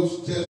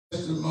Rose's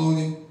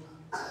testimony.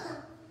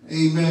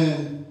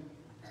 Amen.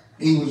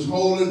 He was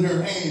holding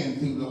her hand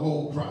through the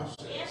whole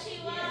process. Yes,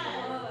 he was.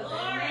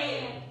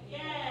 Glory.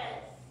 Yes.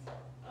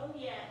 Oh,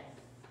 yes.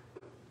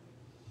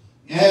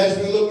 As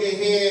we look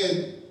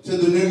ahead to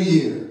the new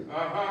year,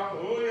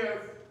 Oh, yes.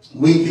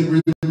 we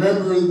can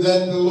remember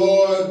that the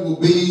Lord will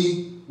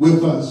be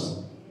with us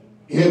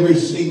every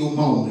single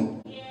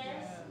moment Yes.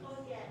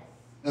 Oh, yes.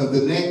 of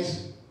the next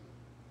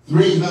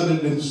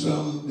 300 and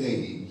some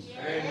days.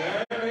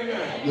 Amen.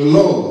 Amen. The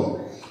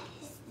Lord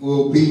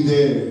will be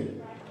there.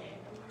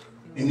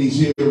 And he's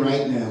here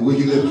right now. Will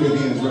you lift your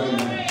hands right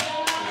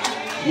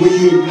now? Will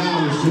you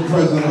acknowledge the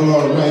presence of the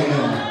Lord right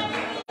now?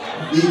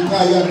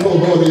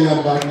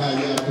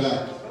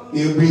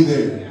 He'll be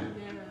there.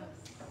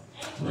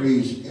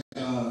 Praise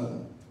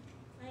God.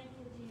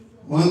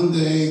 One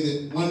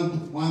thing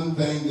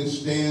that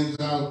stands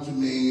out to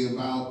me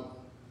about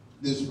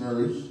this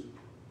verse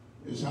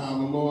is how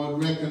the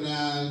Lord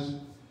recognized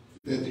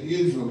that the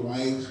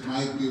Israelites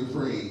might be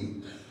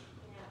afraid,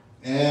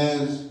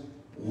 as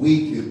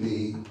we can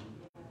be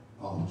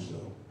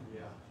also.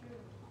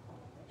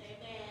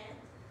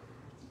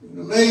 It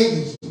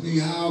amazes me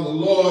how the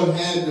Lord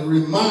had to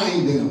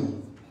remind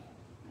them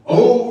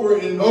over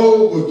and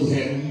over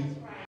again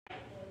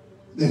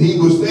that he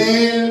was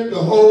there to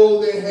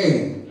hold their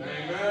hand.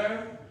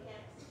 Amen.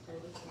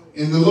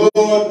 And the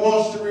Lord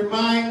wants to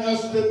remind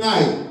us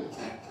tonight,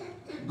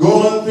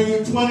 going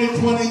through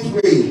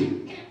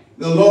 2023,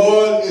 the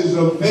Lord is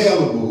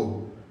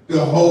available to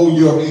hold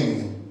your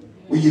hand.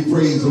 Will you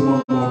praise him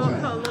one more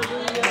time?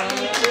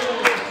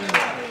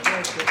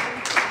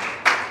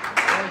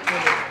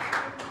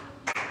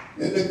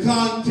 In the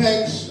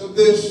context of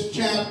this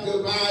chapter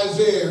of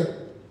Isaiah,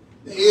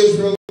 the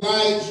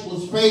Israelites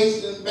was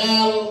facing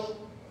battle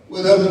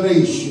with other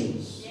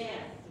nations.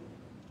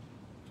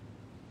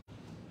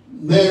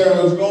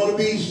 There's going to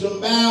be some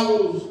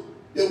battles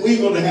that we're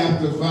going to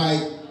have to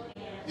fight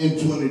in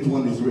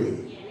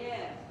 2023.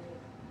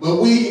 But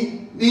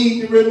we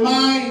need to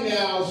remind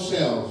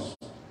ourselves,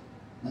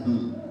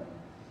 when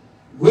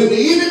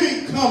the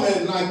enemy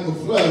coming like a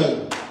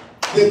flood,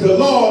 that the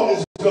Lord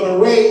is going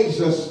to raise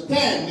a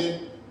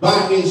standard by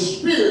his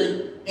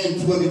spirit in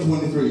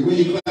 2023. Will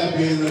you clap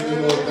your hands unto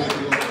the Lord? Thank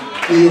you, Lord.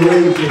 He will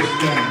raise a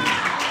standard.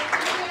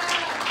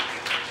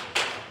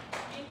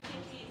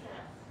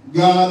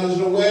 God is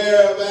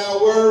aware of our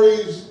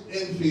worries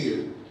and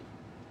fear.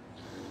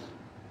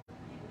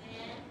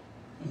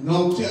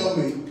 Don't tell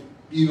me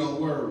you don't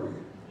worry.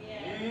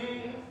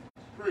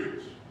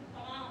 Preach.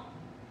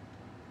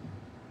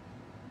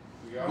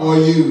 Or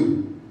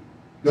you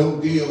don't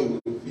deal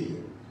with fear.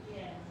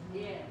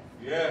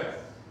 Yes.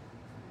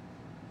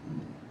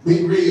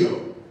 Be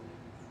real.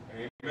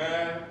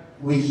 Amen.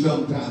 We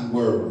sometimes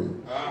worry.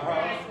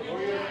 Oh,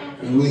 yes.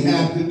 And we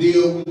have to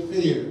deal with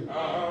fear.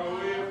 Oh,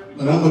 yes.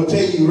 But I'm going to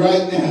tell you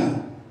right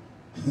now,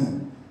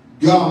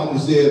 God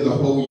is there to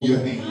hold your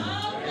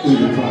hand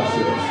through the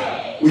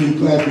process. Will you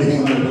clap your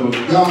hands and know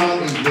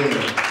God is there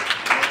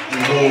to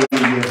hold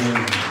your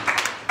hand.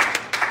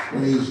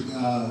 Praise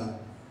God.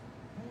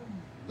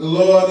 The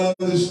Lord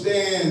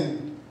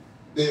understands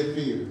their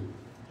fear.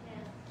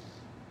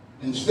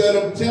 Instead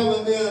of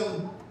telling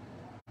them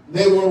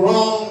they were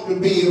wrong to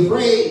be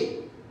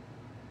afraid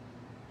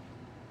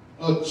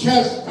or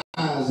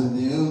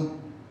chastising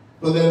them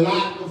for their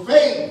lack of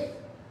faith,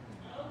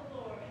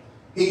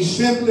 he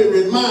simply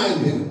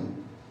reminded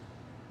them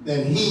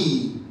that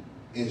he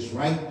is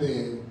right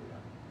there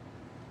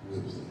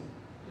with them.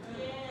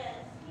 Yes,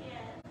 yes.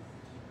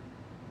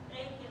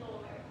 Thank you,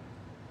 Lord.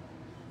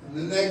 And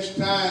the next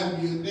time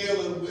you're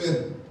dealing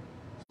with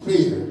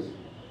fear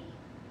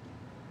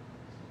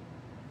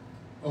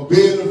or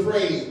being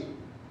afraid,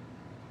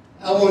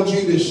 I want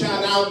you to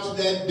shout out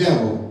to that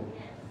devil,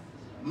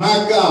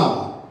 my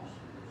God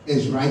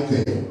is right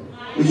there.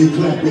 Will you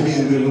clap your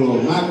hands to the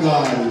Lord? My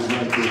God is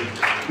right there.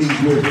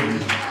 He's with me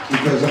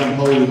because I'm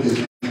holding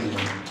his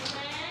hand.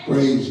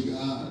 Praise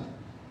God.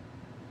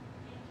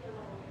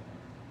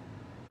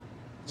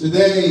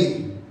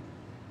 Today,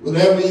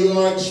 whatever you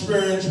are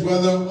experiencing,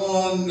 whether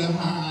on the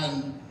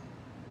high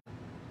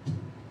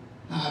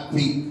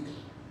peak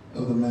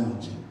of the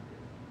mountain,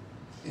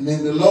 and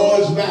in the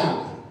Lord's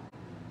valley,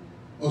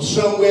 or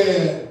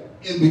somewhere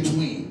in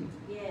between,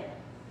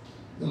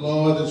 the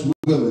Lord is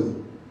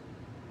willing.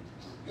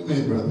 Come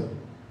here, brother.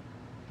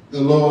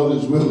 The Lord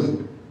is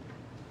willing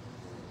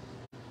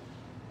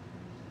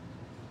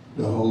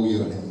to hold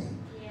your hand.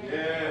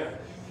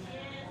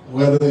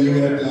 Whether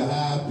you're at the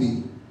high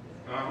peak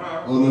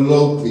or the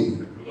low peak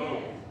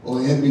or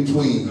in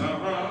between,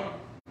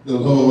 the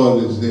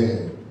Lord is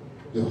there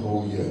to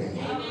hold your hand.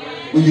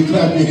 Will you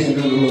clap your hand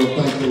to the Lord?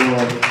 Thank the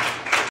Lord.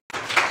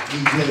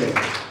 He's there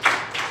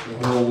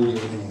to hold your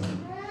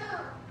hand.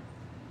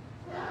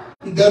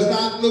 He does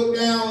not look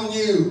down on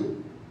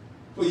you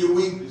for your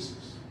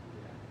weaknesses.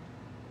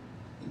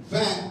 In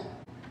fact,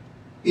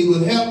 he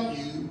will help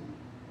you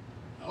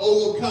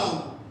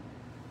overcome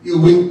your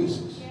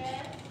weaknesses.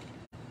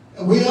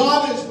 And we're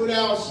honest with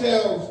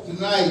ourselves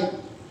tonight.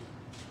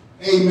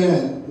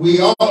 Amen. We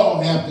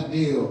all have to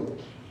deal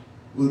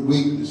with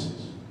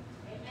weaknesses.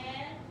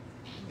 Amen.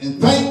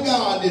 And thank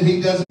God that he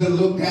doesn't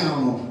look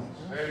down on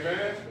us.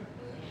 Amen.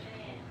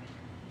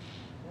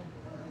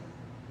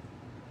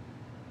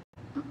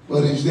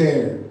 But he's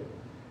there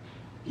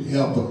to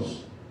help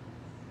us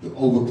to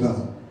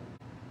overcome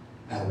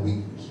our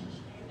weaknesses.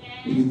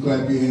 Will you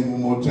clap your hand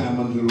one more time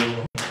unto the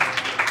Lord?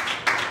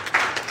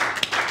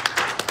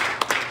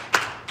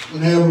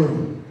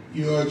 Whenever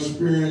you're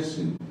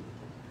experiencing,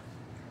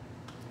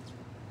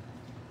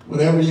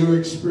 whatever you're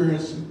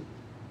experiencing,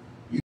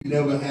 you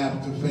never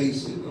have to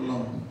face it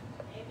alone.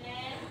 Amen.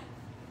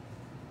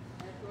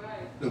 That's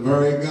right. The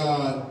very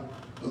God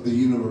of the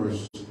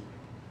universe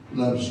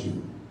loves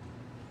you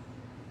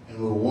and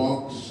will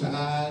walk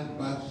side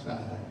by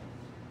side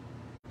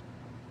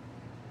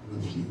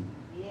with you.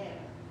 Yeah.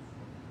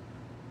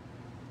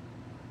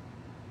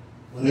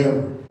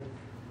 Whatever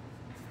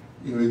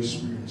you're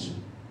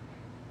experiencing,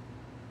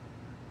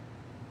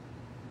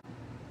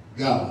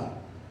 God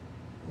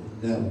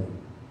will never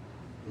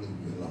leave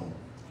you alone.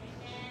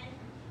 Amen.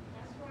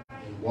 That's right.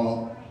 He will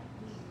walk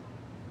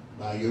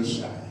by your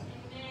side.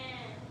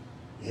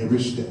 Amen.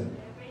 Every step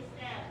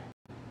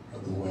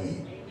of the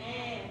way.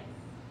 Amen.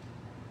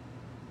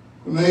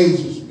 It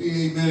amazes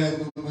me,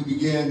 amen, when we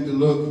began to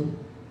look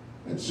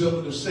at some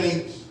of the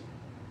saints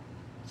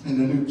in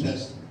the New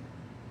Testament.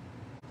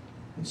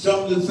 And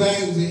some of the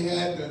things they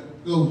had to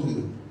go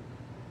through.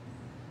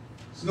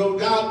 There's no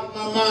doubt in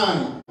my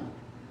mind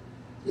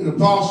that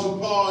Apostle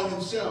Paul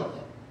himself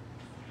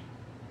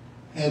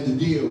had to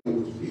deal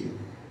with fear. Amen.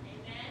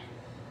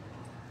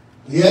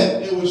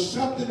 Yet there was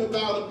something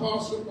about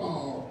Apostle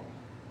Paul.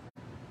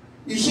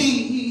 You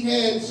see, he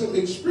had some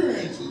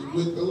experiences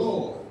with the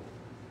Lord.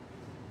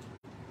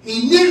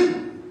 He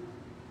knew,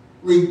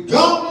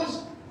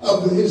 regardless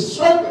of his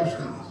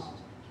circumstances,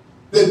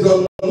 that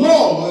the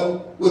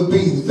Lord would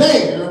be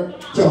there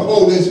to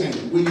hold his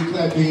hand. Will you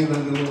clap your hand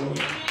on the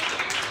Lord?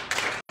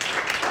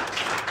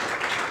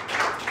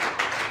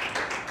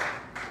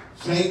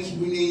 Saints,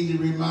 we need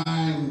to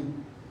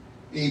remind,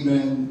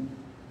 amen,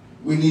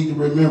 we need to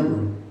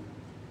remember,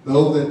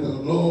 though, that the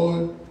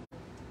Lord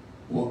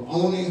will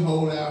only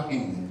hold our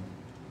hand.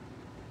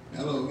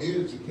 Hello,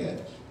 here's the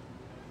catch.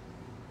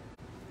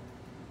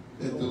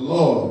 That the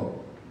Lord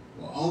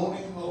will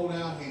only hold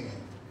our hand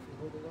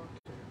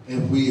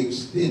if we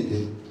extend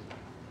it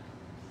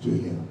to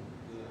him.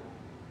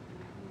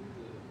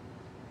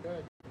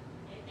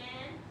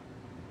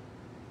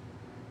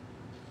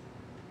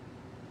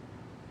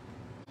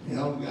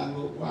 Y'all got a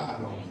little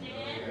quiet on me.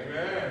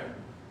 Amen.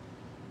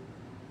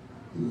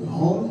 He will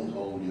only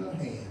hold your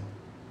hand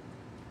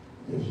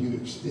if you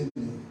extend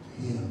it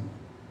to him.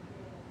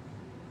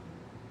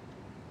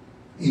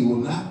 He will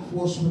not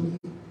forcefully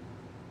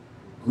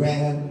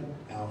grab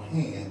our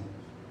hand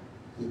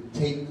to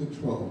take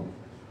control.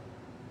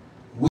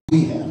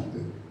 We have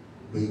to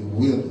be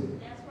willing.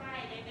 That's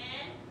right,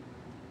 amen.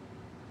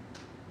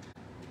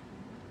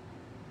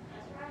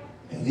 That's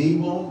right. And he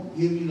won't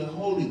give you the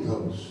Holy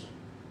Ghost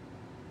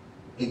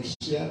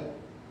except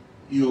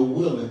you're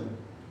willing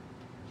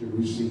to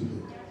receive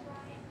it. That's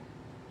right.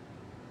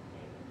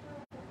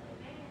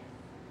 Amen.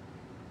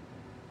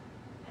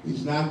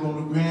 He's not going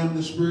to grab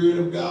the Spirit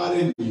of God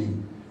in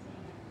you.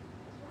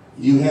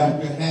 You have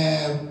to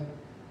have,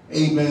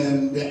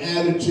 amen, the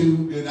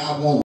attitude that I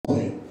want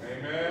it.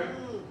 Amen.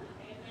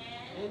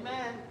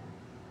 Amen.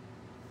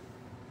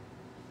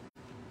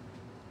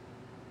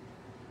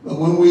 But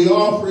when we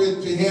offer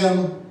it to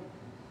him,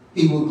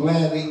 he will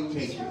gladly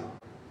take it.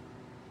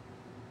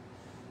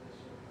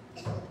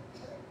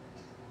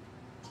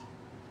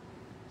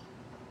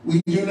 We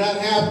do not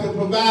have to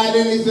provide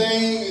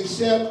anything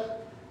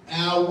except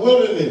our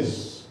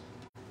willingness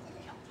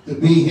to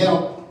be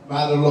helped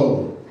by the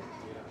Lord.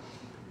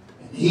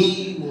 And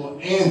he will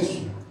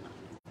answer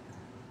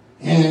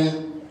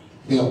and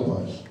help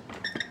us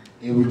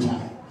every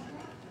time.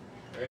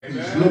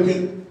 Amen. He's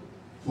looking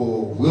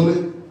for a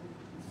willing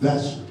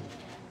vessel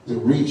to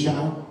reach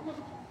out,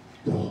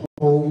 to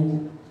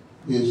hold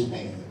his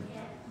hand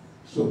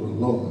so the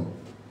Lord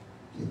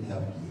can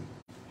help you.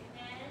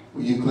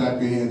 Will you clap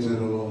your hands to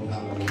the Lord?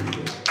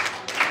 Hallelujah.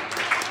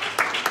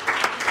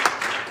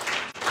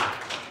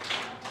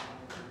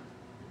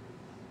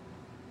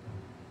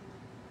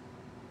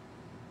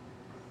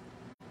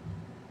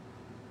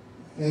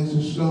 There's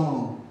a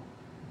song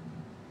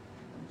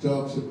that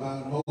talks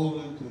about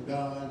holding to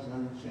God's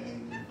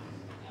unchanging hand.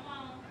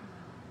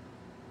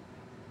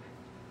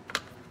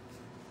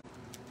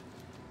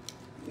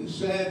 It's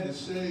sad to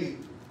say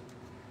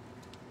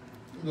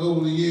that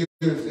over the years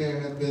there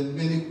have been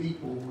many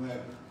people who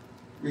have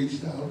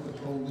reached out to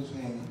hold his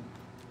hand.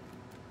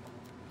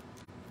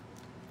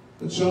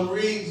 For some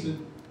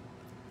reason,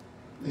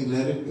 they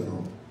let it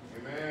go.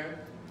 Amen.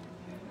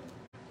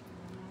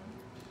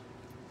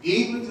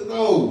 Even to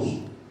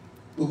those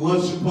who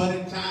once upon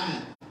a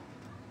time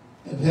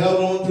have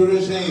held on to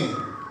his hand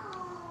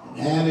and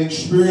had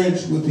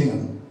experience with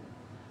him,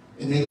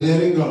 and they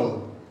let it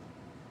go,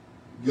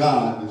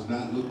 God does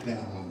not look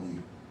down on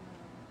you.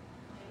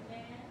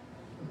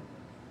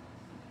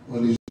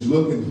 What he's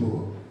looking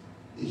for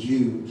is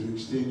you to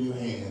extend your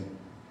hand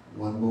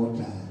one more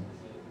time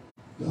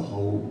to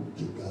hold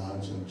to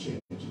God's unchanging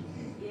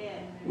hand.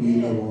 Will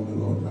you love on the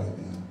Lord right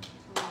now?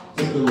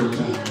 Take a little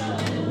time to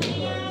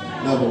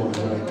love on the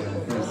Lord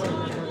right now.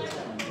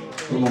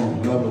 Come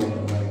on, love on the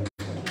right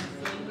now.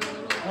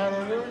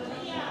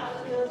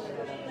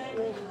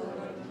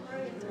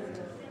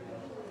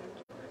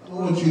 I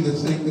want you to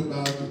think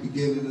about the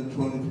beginning of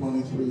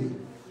 2023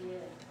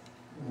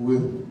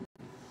 with,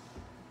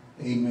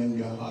 amen,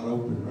 your heart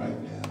open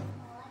right now.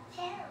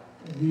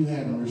 If you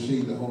haven't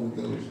received the Holy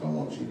Ghost, I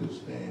want you to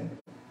stand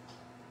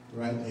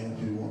right now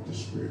if you want the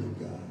Spirit of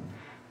God.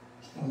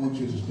 I want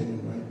you to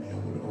stand right now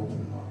with an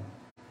open heart.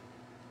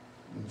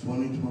 In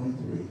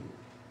 2023,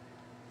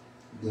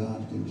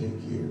 God can take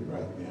care of it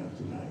right now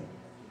tonight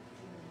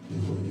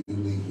before you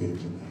leave here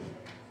tonight.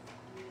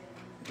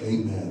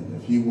 Amen.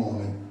 If you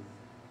want it,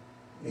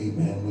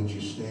 amen, would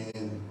you stand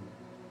and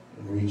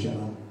reach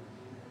out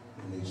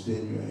and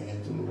extend your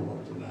hand to the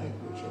Lord tonight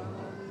with your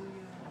heart?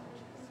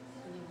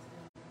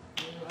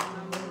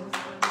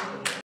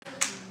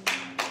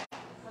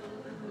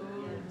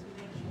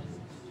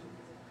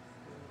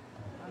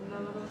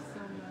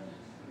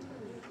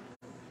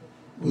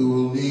 We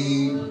will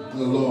need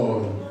the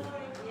Lord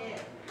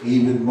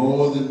even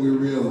more than we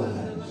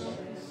realize.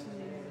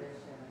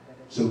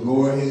 So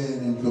go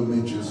ahead and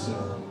commit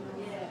yourself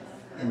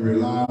and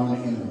rely on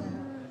him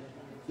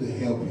to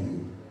help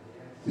you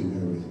through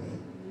everything.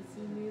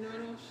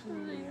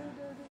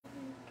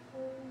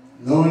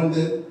 Knowing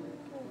that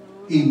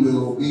he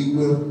will be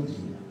with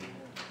you.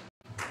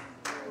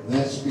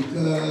 That's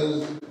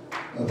because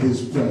of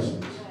his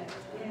presence.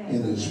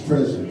 And his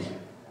presence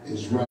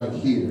is right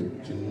here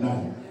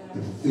tonight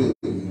to fill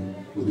you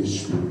with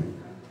his Spirit.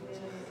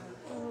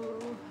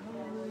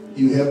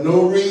 You have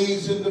no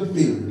reason to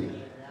fear.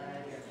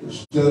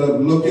 Instead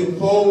of looking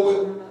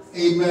forward,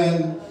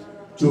 amen,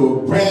 to a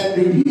brand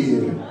new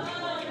year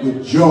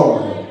with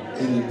joy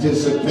and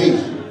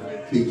anticipation,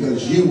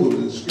 because you will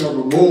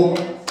discover more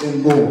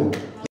and more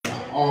the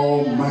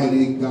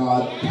almighty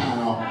God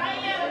power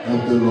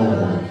of the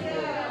Lord.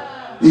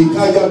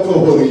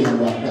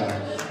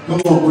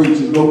 Come on,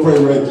 preachers, go pray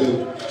right there.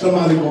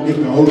 Somebody's going to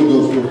get the Holy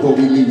Ghost before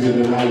we leave here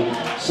tonight.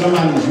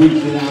 Somebody's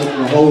reaching out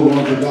to hold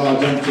on to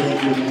God's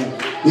unchanging hand.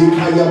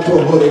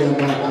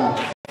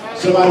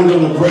 Somebody's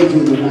going to pray to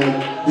you tonight.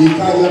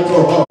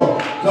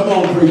 Come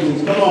on,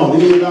 preachers, come on.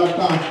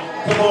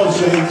 Come on,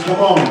 saints,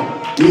 come on.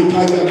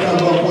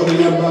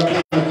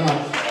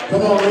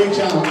 Come on, reach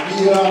out.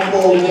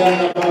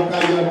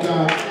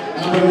 I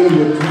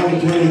believe in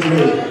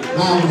 2023.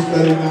 Bible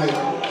study night.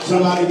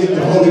 Somebody get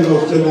the Holy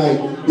Ghost tonight.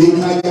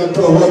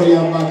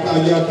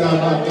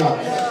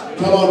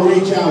 Come on,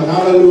 reach out.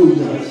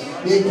 Hallelujah.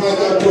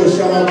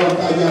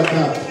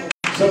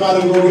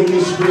 Somebody go get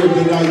this Spirit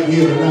tonight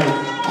here tonight.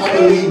 I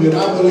believe it. I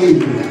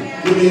believe it.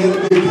 When the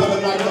enemy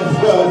coming like a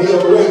flood,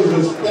 he'll raise a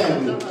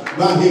standard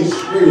by his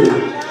Spirit.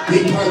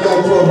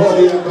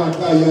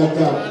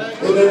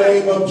 In the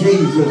name of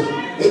Jesus.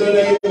 In the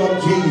name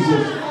of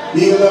Jesus.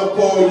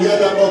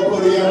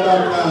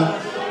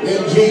 In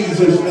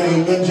Jesus'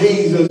 name. In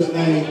Jesus'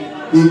 name.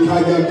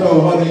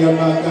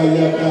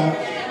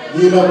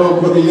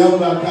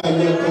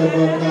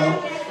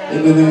 In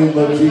the name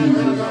of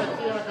Jesus.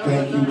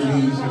 Thank you,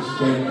 Jesus.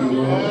 Thank you,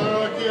 Lord.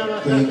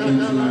 Thank you,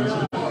 Jesus.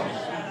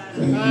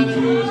 Thank you,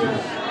 Jesus.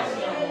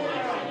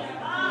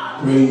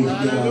 Praise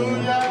God.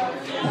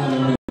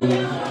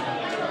 Hallelujah.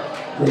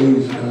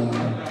 Praise God.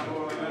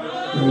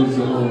 Praise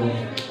the Lord.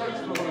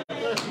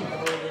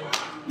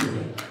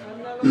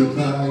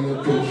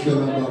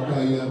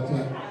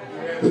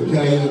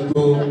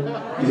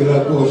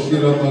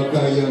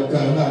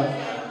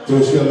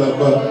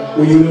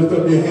 Will you lift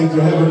up your hands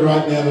to heaven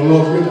right now? The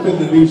Lord's going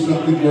to do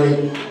something great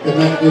and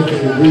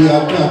magnificent.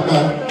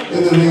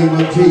 In the name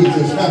of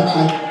Jesus.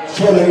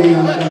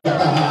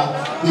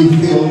 Be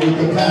filled with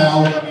the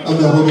power of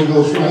the Holy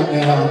Ghost right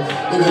now.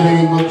 In the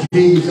name of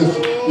Jesus.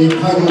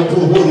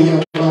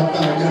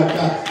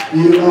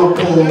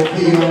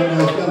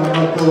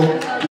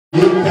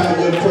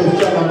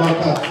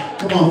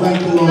 Come on, thank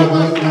the Lord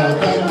right now.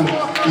 Thank you.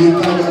 In the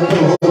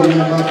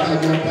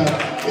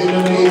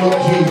name of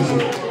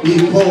Jesus.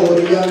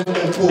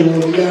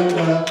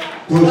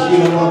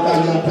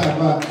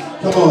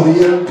 Come on,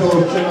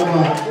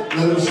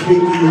 let us speak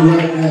to you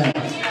right now.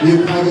 In the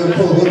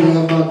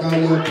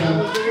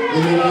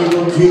name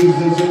of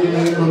Jesus, in the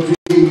name of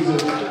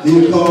Jesus.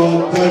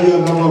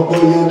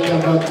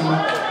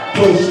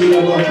 Push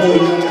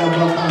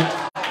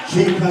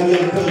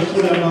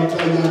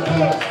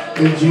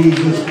In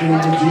Jesus'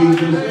 name, in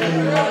Jesus'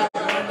 name.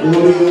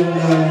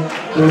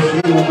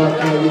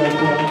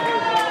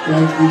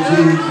 Thank you,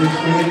 Jesus.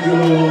 Thank you,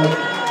 Lord.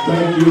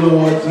 Thank you,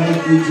 Lord.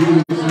 Thank you,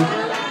 Jesus.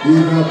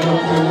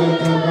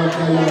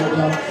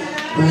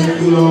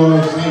 Thank you,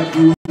 Lord. Thank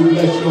you. We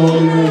bless your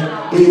holy name.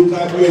 Will you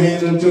clap your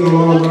hands unto the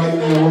Lord right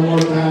now one more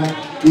time?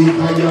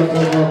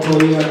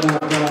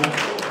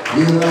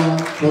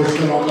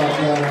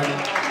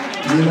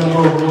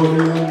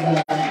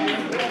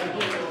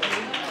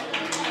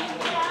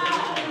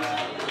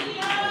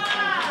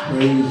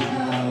 Praise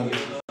God.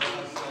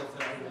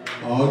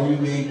 All you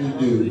need to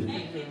do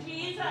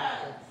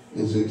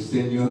is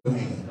extend your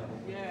hand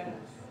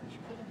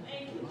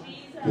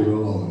to the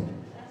Lord.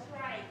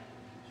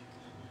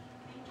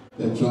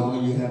 That's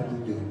all you have to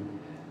do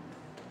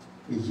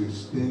is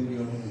extend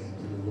your hand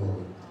to the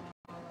Lord.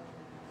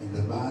 And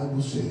the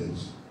Bible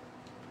says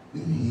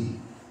that He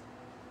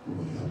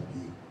will help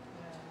you.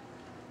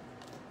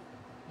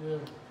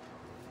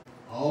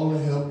 All the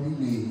help you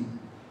need,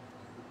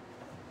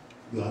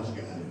 God's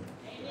got it.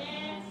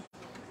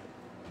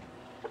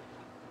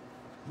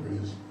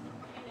 Praise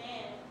God.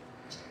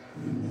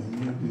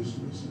 Amen. You're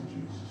dismissed in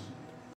Jesus' name.